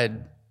me, I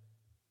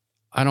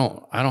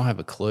don't have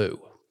a clue.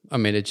 I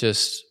mean, it's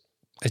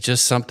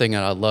just something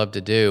that I love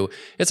to do.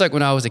 It's like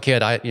when I was a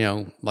kid,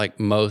 like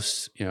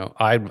most,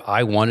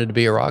 I wanted to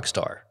be a rock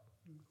star,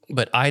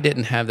 but I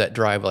didn't have that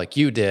drive like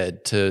you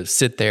did to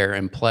sit there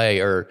and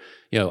play, or,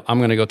 I'm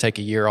going to go take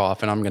a year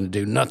off and I'm going to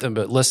do nothing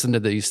but listen to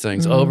these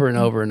things over and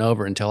over and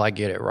over until I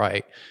get it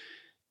right.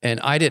 And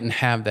I didn't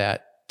have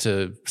that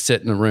to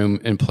sit in the room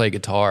and play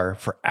guitar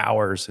for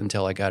hours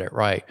until I got it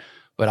right.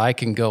 But I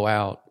can go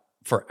out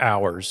for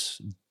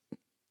hours,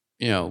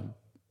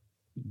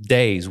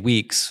 days,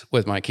 weeks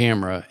with my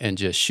camera and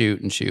just shoot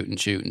and shoot and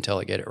shoot until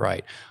I get it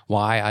right.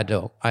 Why? I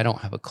don't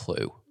have a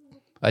clue.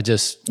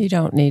 You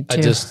don't need to.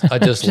 I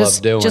just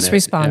love doing it. Just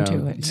respond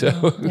to it.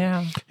 So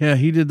yeah. Yeah,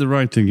 he did the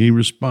right thing. He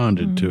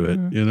responded to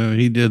it.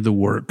 He did the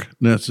work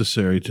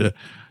necessary to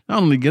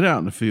not only get out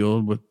in the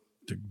field, but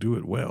to do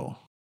it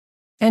well.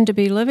 And to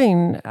be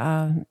living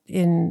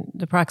in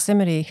the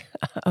proximity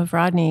of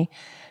Rodney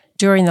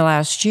during the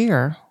last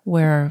year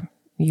where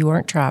you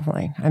weren't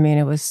traveling. I mean,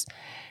 it was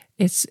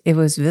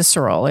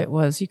visceral. It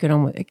was, you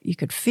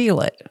could feel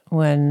it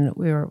when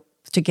we were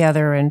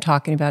together and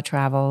talking about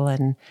travel.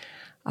 And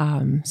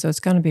so it's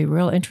going to be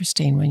real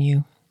interesting when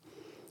you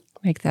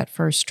make that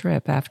first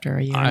trip after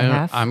a year and a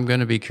half. I'm going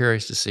to be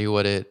curious to see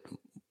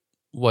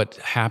what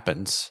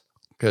happens,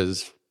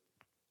 because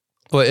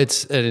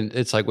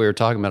it's like we were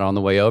talking about on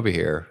the way over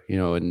here,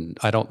 and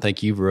I don't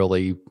think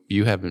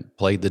you haven't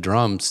played the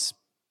drums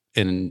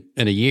in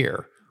a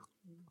year.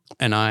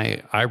 And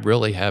I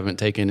really haven't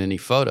taken any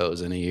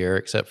photos in a year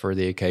except for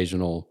the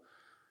occasional,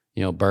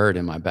 bird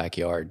in my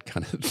backyard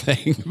kind of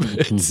thing.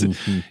 But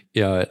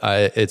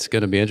it's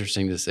going to be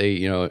interesting to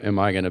see, am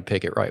I going to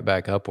pick it right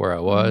back up where I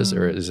was,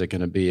 or is it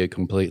going to be a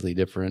completely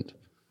different?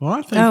 Well,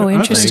 I think.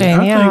 Interesting.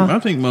 I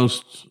think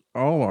most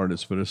all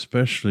artists, but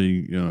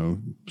especially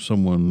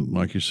someone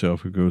like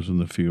yourself who goes in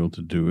the field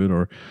to do it,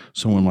 or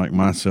someone like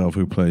myself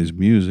who plays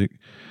music,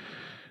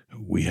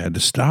 we had to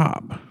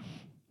stop.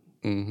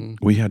 Mm-hmm.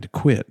 We had to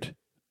quit,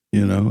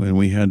 and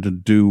we had to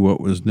do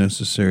what was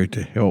necessary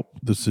to help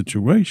the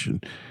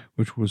situation,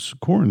 which was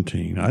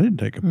quarantine. I didn't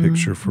take a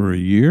picture for a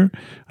year.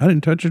 I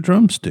didn't touch a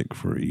drumstick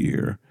for a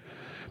year.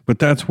 But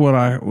that's what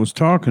I was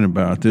talking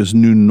about, this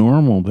new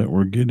normal that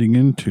we're getting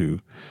into.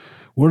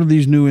 What are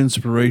these new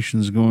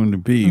inspirations going to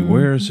be? Mm-hmm.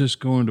 Where is this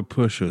going to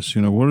push us?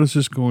 What is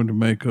this going to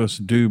make us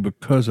do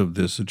because of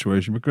this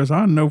situation? Because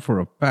I know for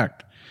a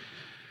fact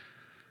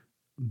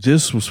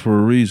this was for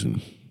a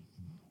reason.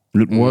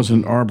 It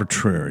wasn't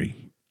arbitrary.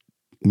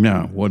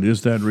 Now, what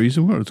is that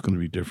reason? Well, it's going to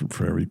be different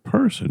for every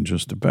person,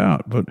 just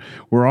about. But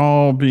we're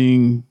all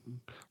being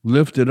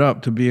lifted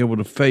up to be able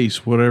to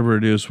face whatever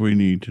it is we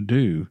need to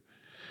do.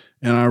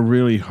 And I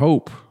really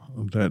hope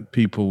that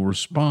people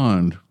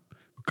respond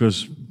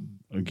because,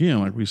 again,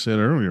 like we said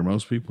earlier,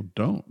 most people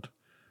don't.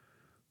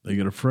 They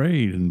get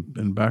afraid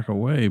and back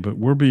away. But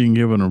we're being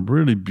given a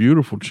really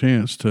beautiful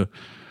chance to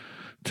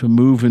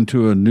move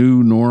into a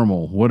new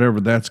normal,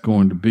 whatever that's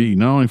going to be,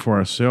 not only for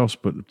ourselves,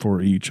 but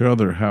for each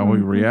other, how we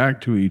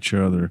react to each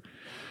other.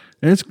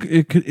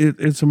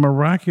 It's a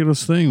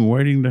miraculous thing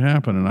waiting to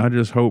happen, and I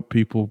just hope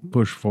people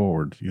push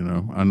forward.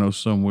 I know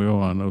some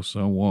will, I know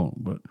some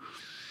won't, but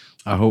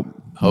I hope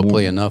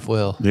hopefully enough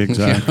will.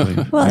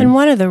 Exactly. Well, and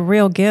one of the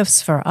real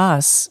gifts for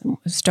us,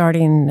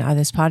 starting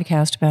this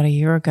podcast about a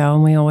year ago,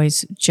 and we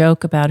always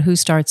joke about who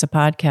starts a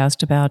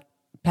podcast about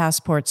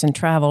passports and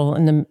travel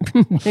in the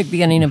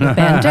beginning of the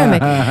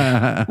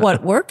pandemic.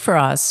 What worked for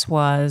us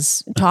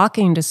was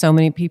talking to so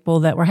many people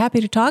that were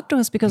happy to talk to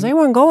us because they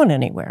weren't going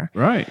anywhere.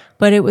 Right.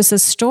 But it was the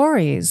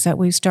stories that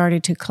we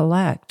started to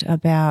collect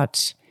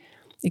about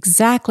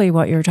exactly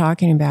what you're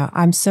talking about.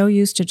 I'm so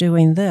used to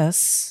doing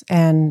this,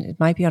 and it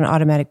might be on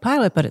automatic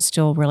pilot, but it's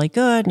still really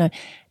good.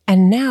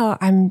 And now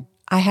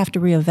I have to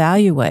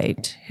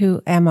reevaluate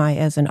who am I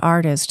as an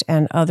artist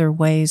and other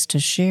ways to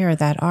share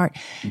that art.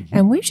 Mm-hmm.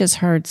 And we've just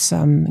heard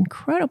some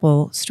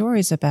incredible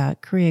stories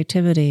about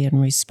creativity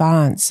and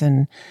response.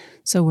 And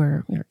so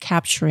we're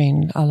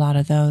capturing a lot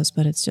of those,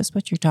 but it's just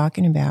what you're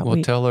talking about. Well,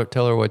 tell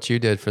her what you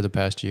did for the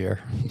past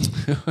year.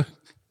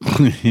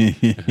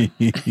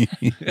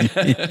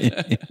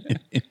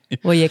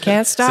 Well, you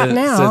can't stop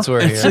now. Since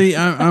we're here. See,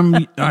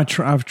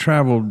 I've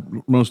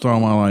traveled most all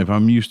my life.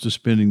 I'm used to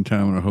spending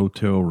time in a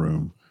hotel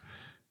room.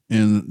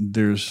 And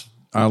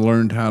I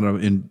learned how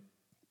to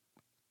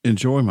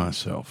enjoy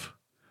myself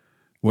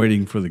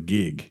waiting for the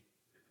gig.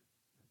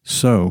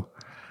 So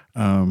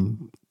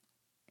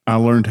I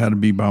learned how to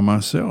be by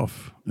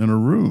myself in a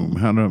room,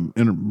 how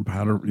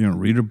to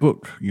read a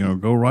book,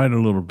 go write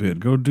a little bit,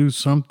 go do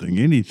something,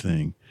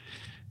 anything.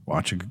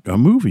 watch a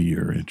movie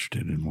you're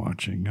interested in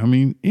watching. I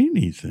mean,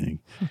 anything.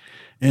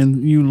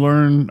 And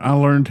I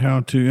learned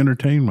how to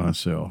entertain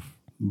myself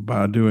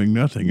by doing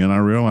nothing. And I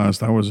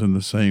realized I was in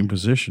the same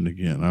position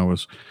again.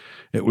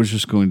 It was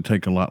just going to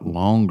take a lot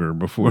longer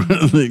before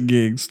the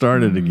gig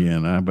started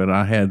again. But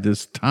I had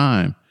this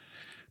time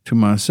to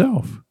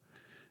myself,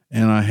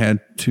 and I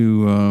had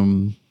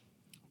to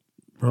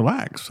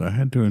relax. I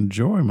had to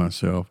enjoy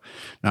myself.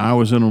 Now, I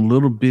was in a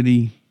little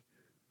bitty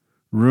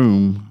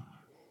room,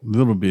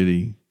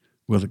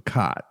 with a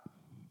cot,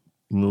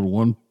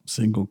 one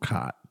single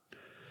cot,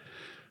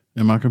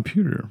 and my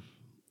computer.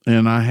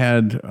 And I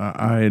had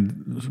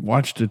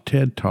watched a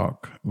TED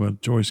Talk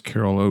with Joyce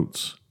Carol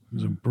Oates,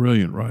 who's a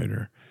brilliant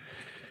writer.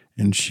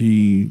 And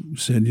she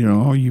said,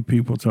 all you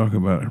people talk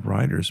about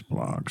writer's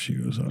block. She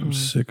goes, I'm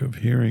sick of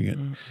hearing it.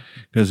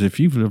 Because if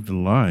you've lived a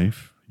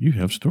life, you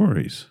have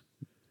stories.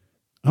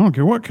 I don't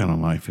care what kind of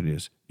life it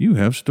is. You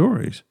have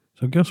stories.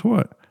 So guess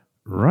what?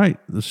 Write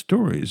the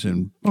stories,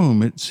 and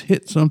boom, it's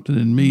hit something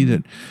in me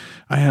that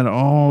I had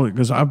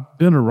because I've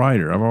been a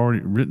writer. I've already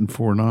written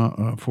four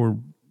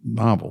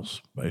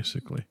novels,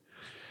 basically.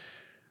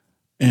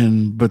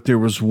 But there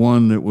was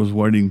one that was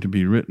waiting to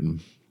be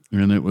written,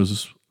 and it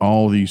was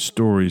all these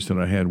stories that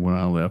I had when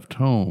I left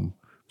home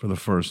for the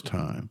first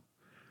time.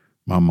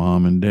 My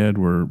mom and dad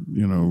were,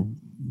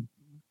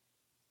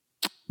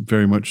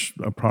 very much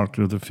a product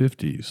of the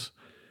 50s,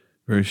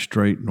 very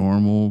straight,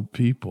 normal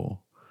people.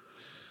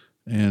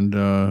 And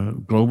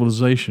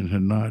globalization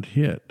had not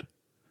hit.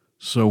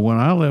 So when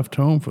I left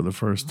home for the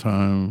first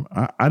time,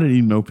 I didn't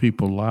even know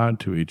people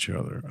lied to each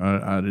other.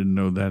 I didn't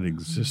know that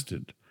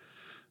existed.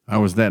 I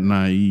was that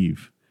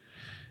naive.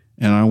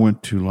 And I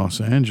went to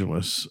Los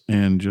Angeles,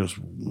 and just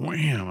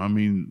wham, I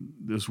mean,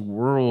 this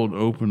world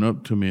opened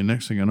up to me. And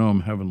next thing I know,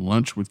 I'm having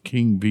lunch with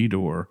King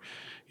Vidor.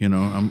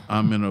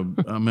 I'm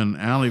in an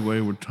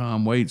alleyway with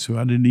Tom Waits, who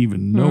I didn't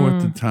even know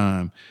at the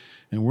time.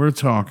 And we're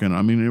talking,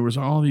 I mean, there was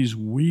all these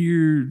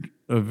weird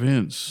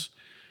events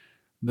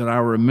that I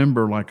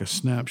remember like a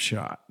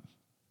snapshot.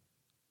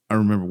 I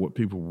remember what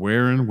people were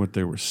wearing, what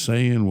they were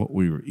saying, what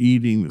we were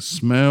eating, the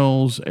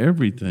smells,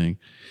 everything.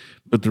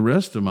 But the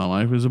rest of my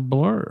life is a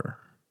blur.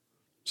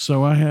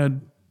 So I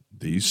had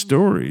these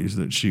stories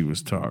that she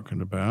was talking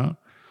about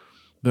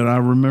that I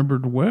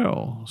remembered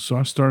well. So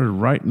I started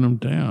writing them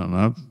down.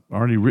 I've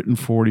already written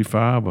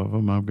 45 of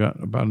them. I've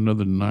got about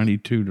another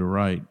 92 to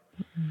write.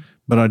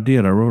 But I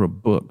wrote a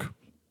book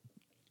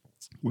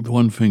with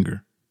one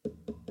finger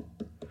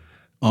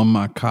on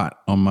my cot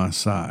on my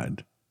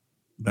side.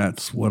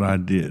 That's what I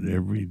did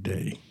every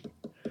day.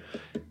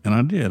 And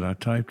I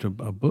typed a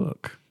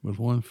book with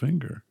one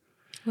finger.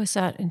 Was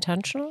that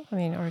intentional? I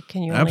mean, or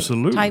can you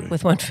Absolutely. only type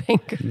with one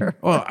finger?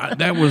 Well,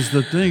 that was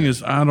the thing,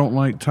 is I don't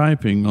like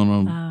typing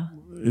on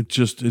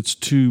it's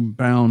too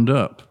bound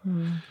up.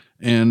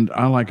 And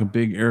I like a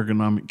big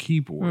ergonomic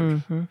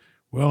keyboard.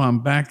 Well, I'm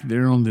back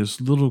there on this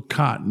little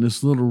cot in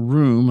this little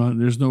room.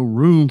 There's no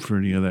room for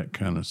any of that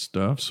kind of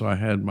stuff. So I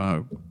had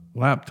my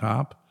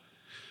laptop,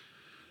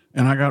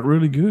 and I got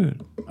really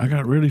good. I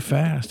got really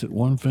fast at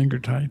one finger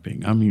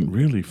typing. I mean,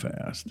 really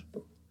fast.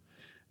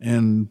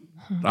 And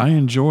I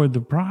enjoyed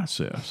the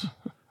process.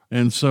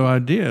 And so I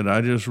did. I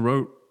just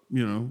wrote,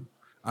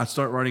 I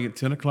start writing at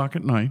 10 o'clock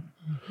at night,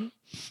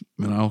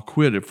 and I'll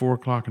quit at 4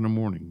 o'clock in the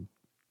morning.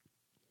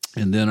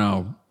 And then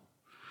I'll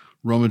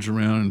rummage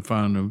around and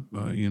find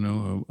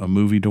a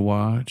movie to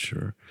watch,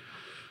 or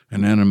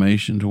an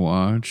animation to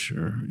watch,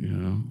 or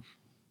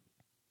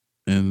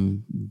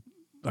and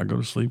I go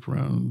to sleep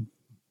around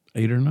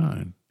 8 or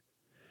 9.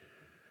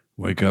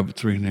 Wake up at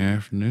 3 in the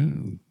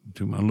afternoon,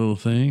 do my little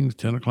things.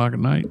 10 o'clock at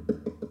night,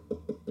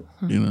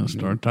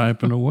 start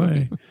typing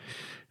away.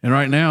 And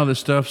right now, this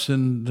stuff's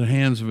in the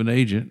hands of an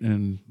agent,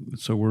 and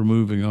so we're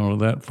moving all of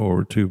that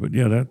forward too. But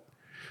yeah,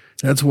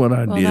 that's what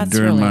I did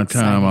during my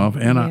time off.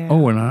 And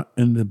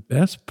and the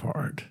best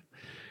part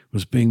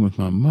was being with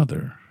my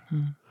mother.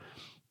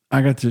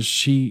 I got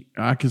this,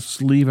 I could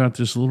leave out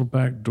this little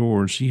back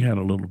door, and she had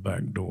a little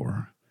back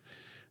door.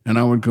 And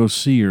I would go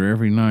see her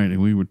every night,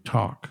 and we would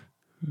talk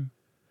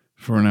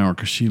for an hour,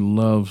 because she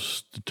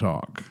loves to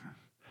talk.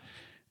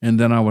 And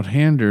then I would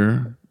hand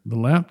her the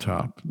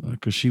laptop,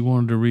 because she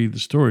wanted to read the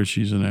story.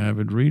 She's an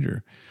avid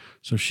reader.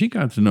 So she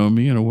got to know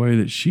me in a way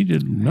that she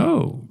didn't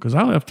know, because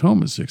I left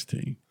home at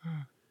 16.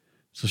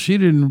 So she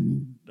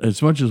didn't,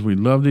 as much as we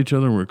loved each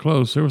other and were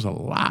close, there was a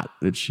lot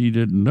that she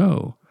didn't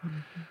know.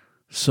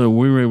 So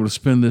we were able to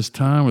spend this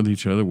time with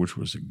each other, which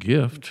was a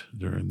gift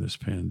during this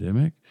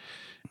pandemic.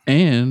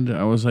 And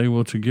I was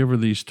able to give her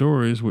these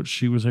stories, which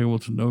she was able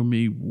to know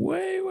me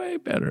way, way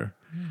better.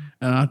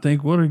 And I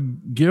think what a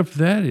gift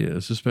that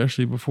is,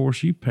 especially before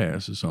she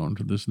passes on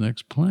to this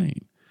next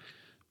plane.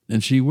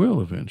 And she will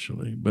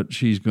eventually, but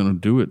she's going to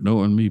do it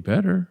knowing me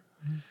better.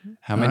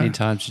 How many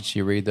times did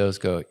she read those?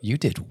 Go, you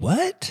did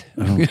what?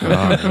 Oh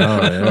God!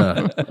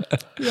 Oh yeah.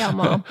 Yeah,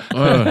 Mom.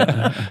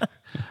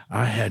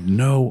 I had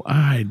no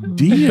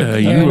idea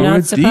You're you were not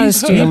with these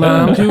supposed to, people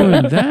Mom.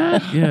 doing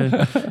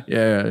that.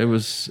 Yeah. It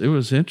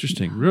was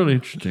interesting, really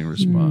interesting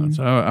response.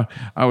 I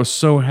was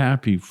so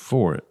happy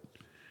for it,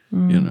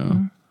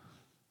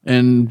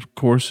 And of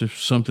course,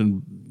 if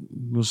something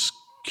was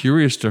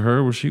curious to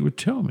her, well, she would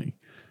tell me,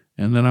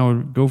 and then I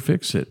would go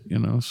fix it.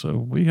 So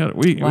we had a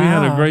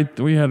great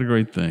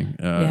thing.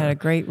 You had a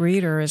great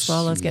reader as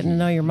well as getting to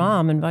know your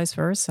mom and vice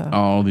versa.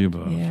 All the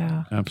above.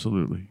 Yeah.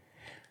 Absolutely.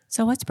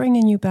 So what's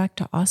bringing you back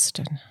to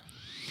Austin?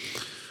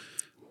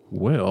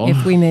 Well,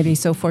 If we may be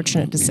so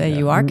fortunate to say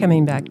you are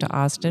coming back to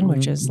Austin,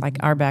 which is like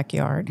our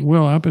backyard.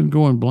 well, I've been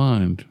going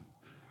blind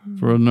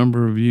for a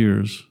number of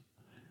years,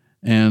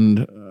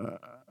 and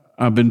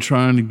I've been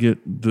trying to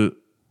get the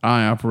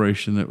eye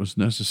operation that was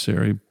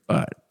necessary,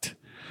 but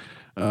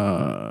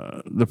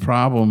the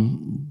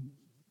problem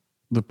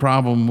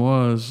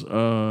was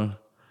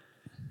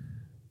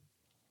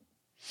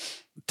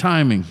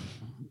timing,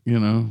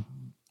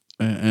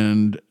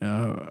 and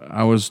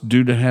I was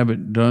due to have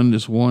it done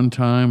this one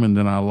time, and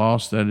then I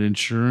lost that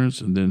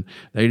insurance, and then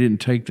they didn't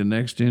take the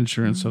next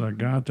insurance that I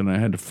got. Then I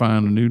had to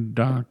find a new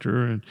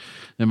doctor, and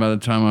then by the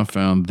time I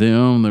found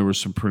them, there were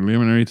some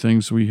preliminary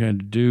things we had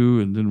to do,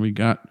 and then we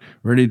got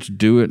ready to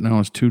do it, and I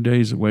was 2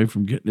 days away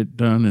from getting it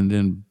done, and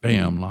then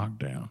bam,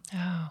 lockdown.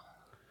 Oh.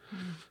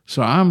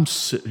 So I'm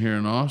sitting here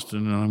in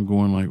Austin, and I'm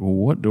going like, well,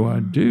 what do I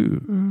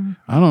do?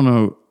 I don't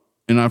know.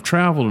 And I've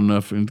traveled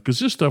enough, because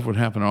this stuff would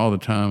happen all the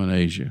time in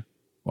Asia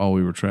while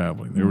we were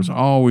traveling. There was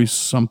always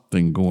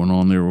something going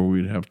on there where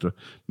we'd have to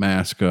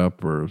mask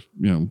up or,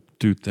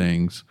 do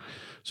things.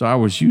 So I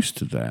was used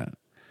to that.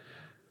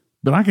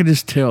 But I could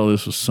just tell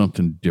this was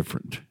something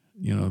different.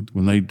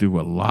 When they do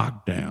a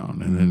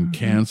lockdown and then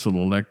cancel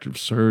elective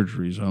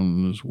surgeries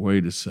on this,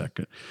 wait a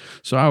second.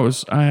 So I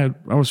was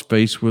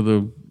faced with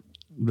a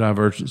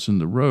divergence in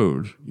the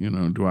road.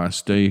 Do I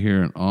stay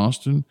here in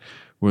Austin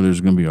where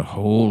there's going to be a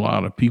whole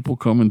lot of people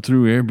coming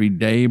through every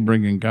day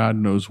bringing God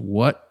knows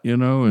what,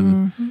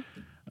 or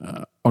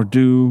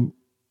do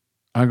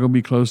I go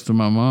be close to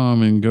my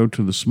mom and go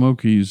to the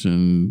Smokies,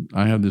 and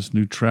I have this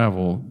new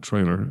travel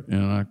trailer,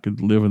 and I could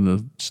live in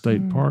the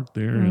state park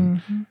there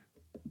and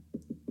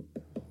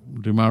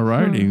do my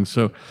writing.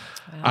 So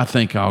I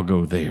think I'll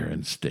go there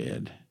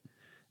instead.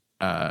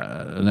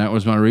 And that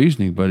was my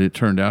reasoning, but it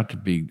turned out to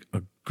be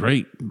a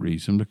great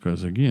reason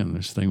because, again,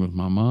 this thing with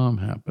my mom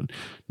happened.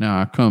 Now,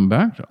 I come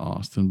back to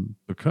Austin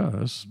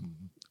because,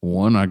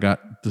 one, I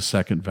got the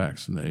second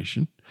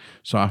vaccination,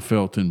 so I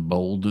felt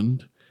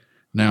emboldened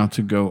now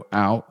to go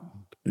out,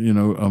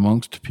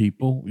 amongst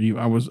people.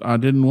 I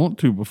didn't want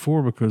to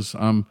before because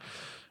I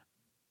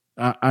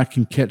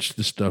can catch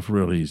this stuff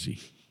real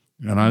easy,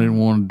 and I didn't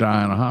want to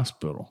die in a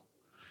hospital.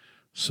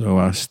 So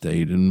I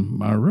stayed in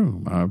my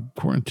room. I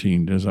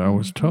quarantined as I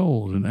was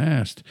told and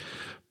asked.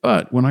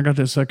 But when I got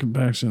that second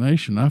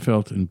vaccination, I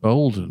felt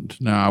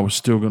emboldened. Now, I was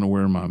still going to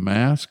wear my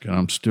mask, and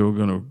I'm still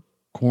going to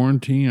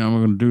quarantine. I'm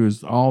going to do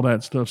all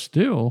that stuff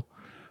still.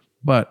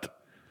 But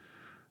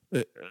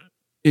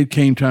it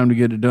came time to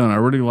get it done. I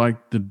really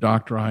liked the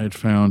doctor I had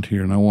found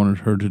here, and I wanted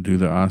her to do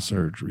the eye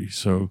surgery.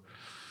 So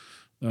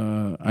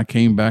I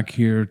came back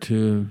here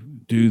to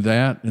do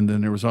that, and then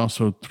there was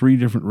also 3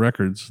 different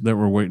records that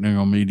were waiting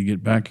on me to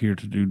get back here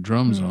to do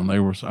drums on. I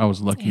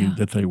was lucky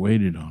that they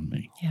waited on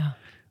me. Yeah.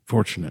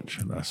 Fortunate,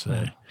 should I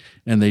say.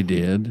 And they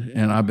did.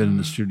 And I've been in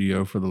the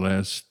studio for the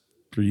last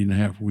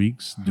 3.5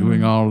 weeks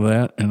doing all of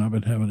that, and I've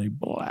been having a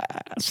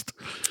blast.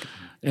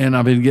 And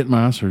I've been getting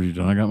my eye surgery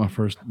done. I got my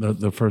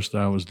the first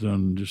eye was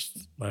done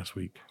just last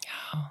week.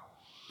 Oh.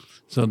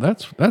 So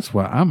that's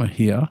why I'm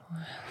here.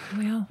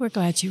 Well, we're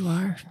glad you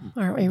are,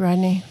 aren't we,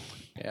 Rodney?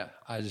 Yeah,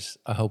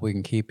 I hope we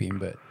can keep him,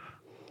 but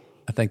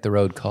I think the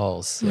road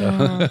calls.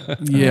 So.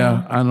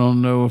 Yeah, I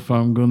don't know if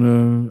I'm going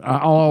to. I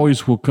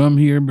always will come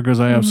here because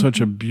I have such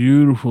a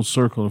beautiful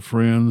circle of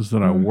friends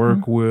that I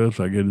work with,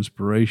 I get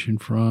inspiration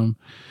from.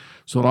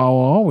 So I'll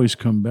always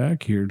come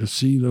back here to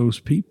see those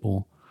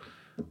people.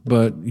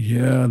 But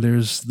yeah,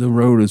 the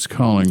road is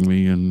calling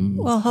me. And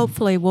well,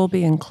 hopefully we'll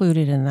be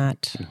included in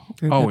that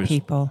group of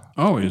people.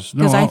 Always.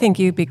 Because I think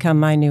you've become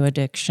my new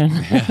addiction.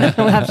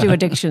 We'll have to do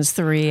Addictions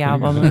 3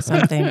 album or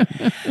something.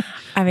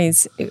 I mean,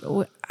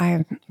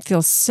 I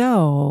feel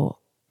so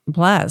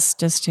blessed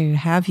just to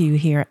have you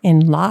here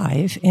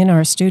live in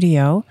our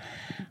studio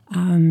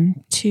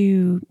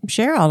to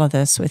share all of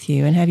this with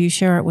you and have you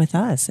share it with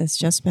us. It's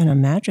just been a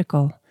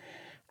magical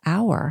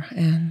hour,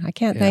 and I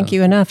can't thank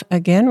you enough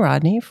again,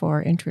 Rodney,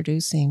 for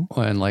introducing.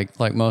 Well, and like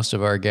most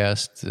of our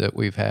guests that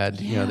we've had,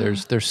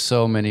 there's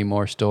so many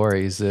more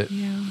stories that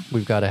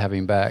we've got to have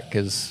him back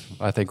because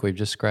I think we've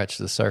just scratched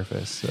the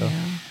surface. So.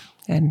 Yeah.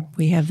 And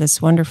we have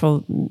this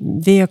wonderful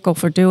vehicle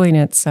for doing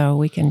it, so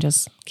we can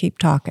just keep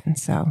talking.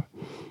 So,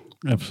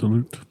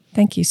 absolutely.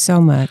 Thank you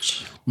so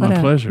much. My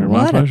pleasure.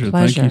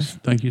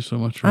 Thank you so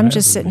much for I'm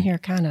just having sitting me. here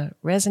kind of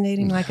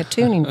resonating like a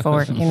tuning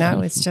fork,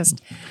 It's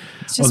just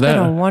been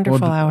a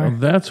wonderful hour.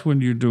 That's when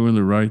you're doing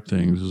the right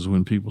things, is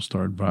when people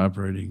start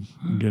vibrating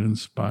and get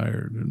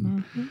inspired.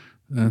 And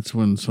that's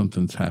when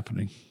something's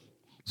happening.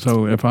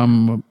 So if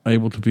I'm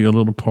able to be a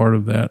little part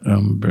of that,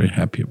 I'm very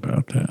happy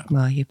about that.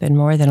 Well, you've been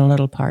more than a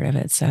little part of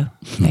it, so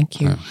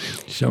thank you.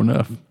 Sure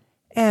enough.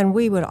 And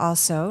we would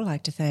also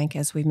like to thank,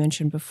 as we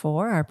mentioned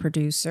before, our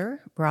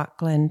producer, Brock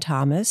Glenn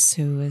Thomas,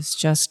 who is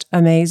just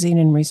amazing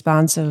and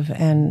responsive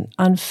and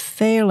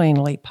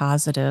unfailingly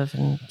positive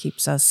and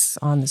keeps us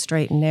on the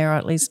straight and narrow,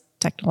 at least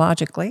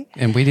technologically.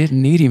 And we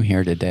didn't need him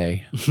here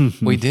today.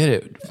 We did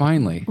it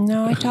finally.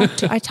 No,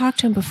 I talked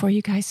to him before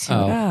you guys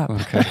showed up.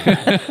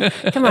 Okay.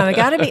 Come on, we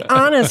got to be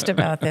honest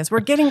about this. We're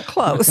getting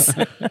close.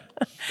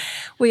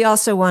 We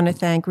also want to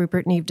thank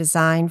Rupert Neve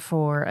Design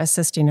for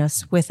assisting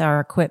us with our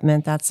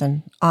equipment. That's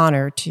an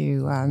honor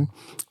to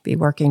be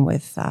working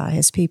with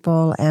his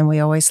people, and we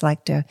always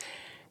like to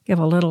give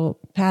a little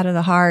pat of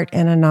the heart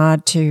and a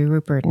nod to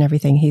Rupert and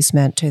everything he's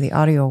meant to the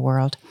audio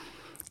world.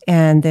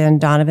 And then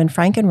Donovan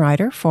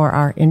Frankenreiter for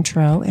our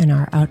intro and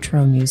our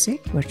outro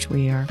music, which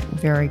we are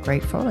very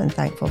grateful and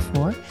thankful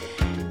for.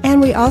 And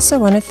we also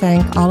want to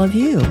thank all of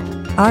you,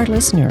 our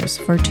listeners,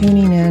 for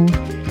tuning in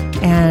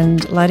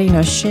and letting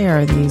us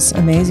share these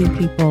amazing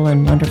people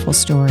and wonderful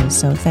stories.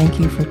 So thank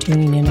you for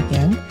tuning in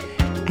again,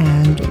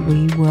 and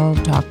we will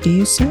talk to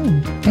you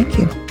soon. Thank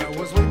you.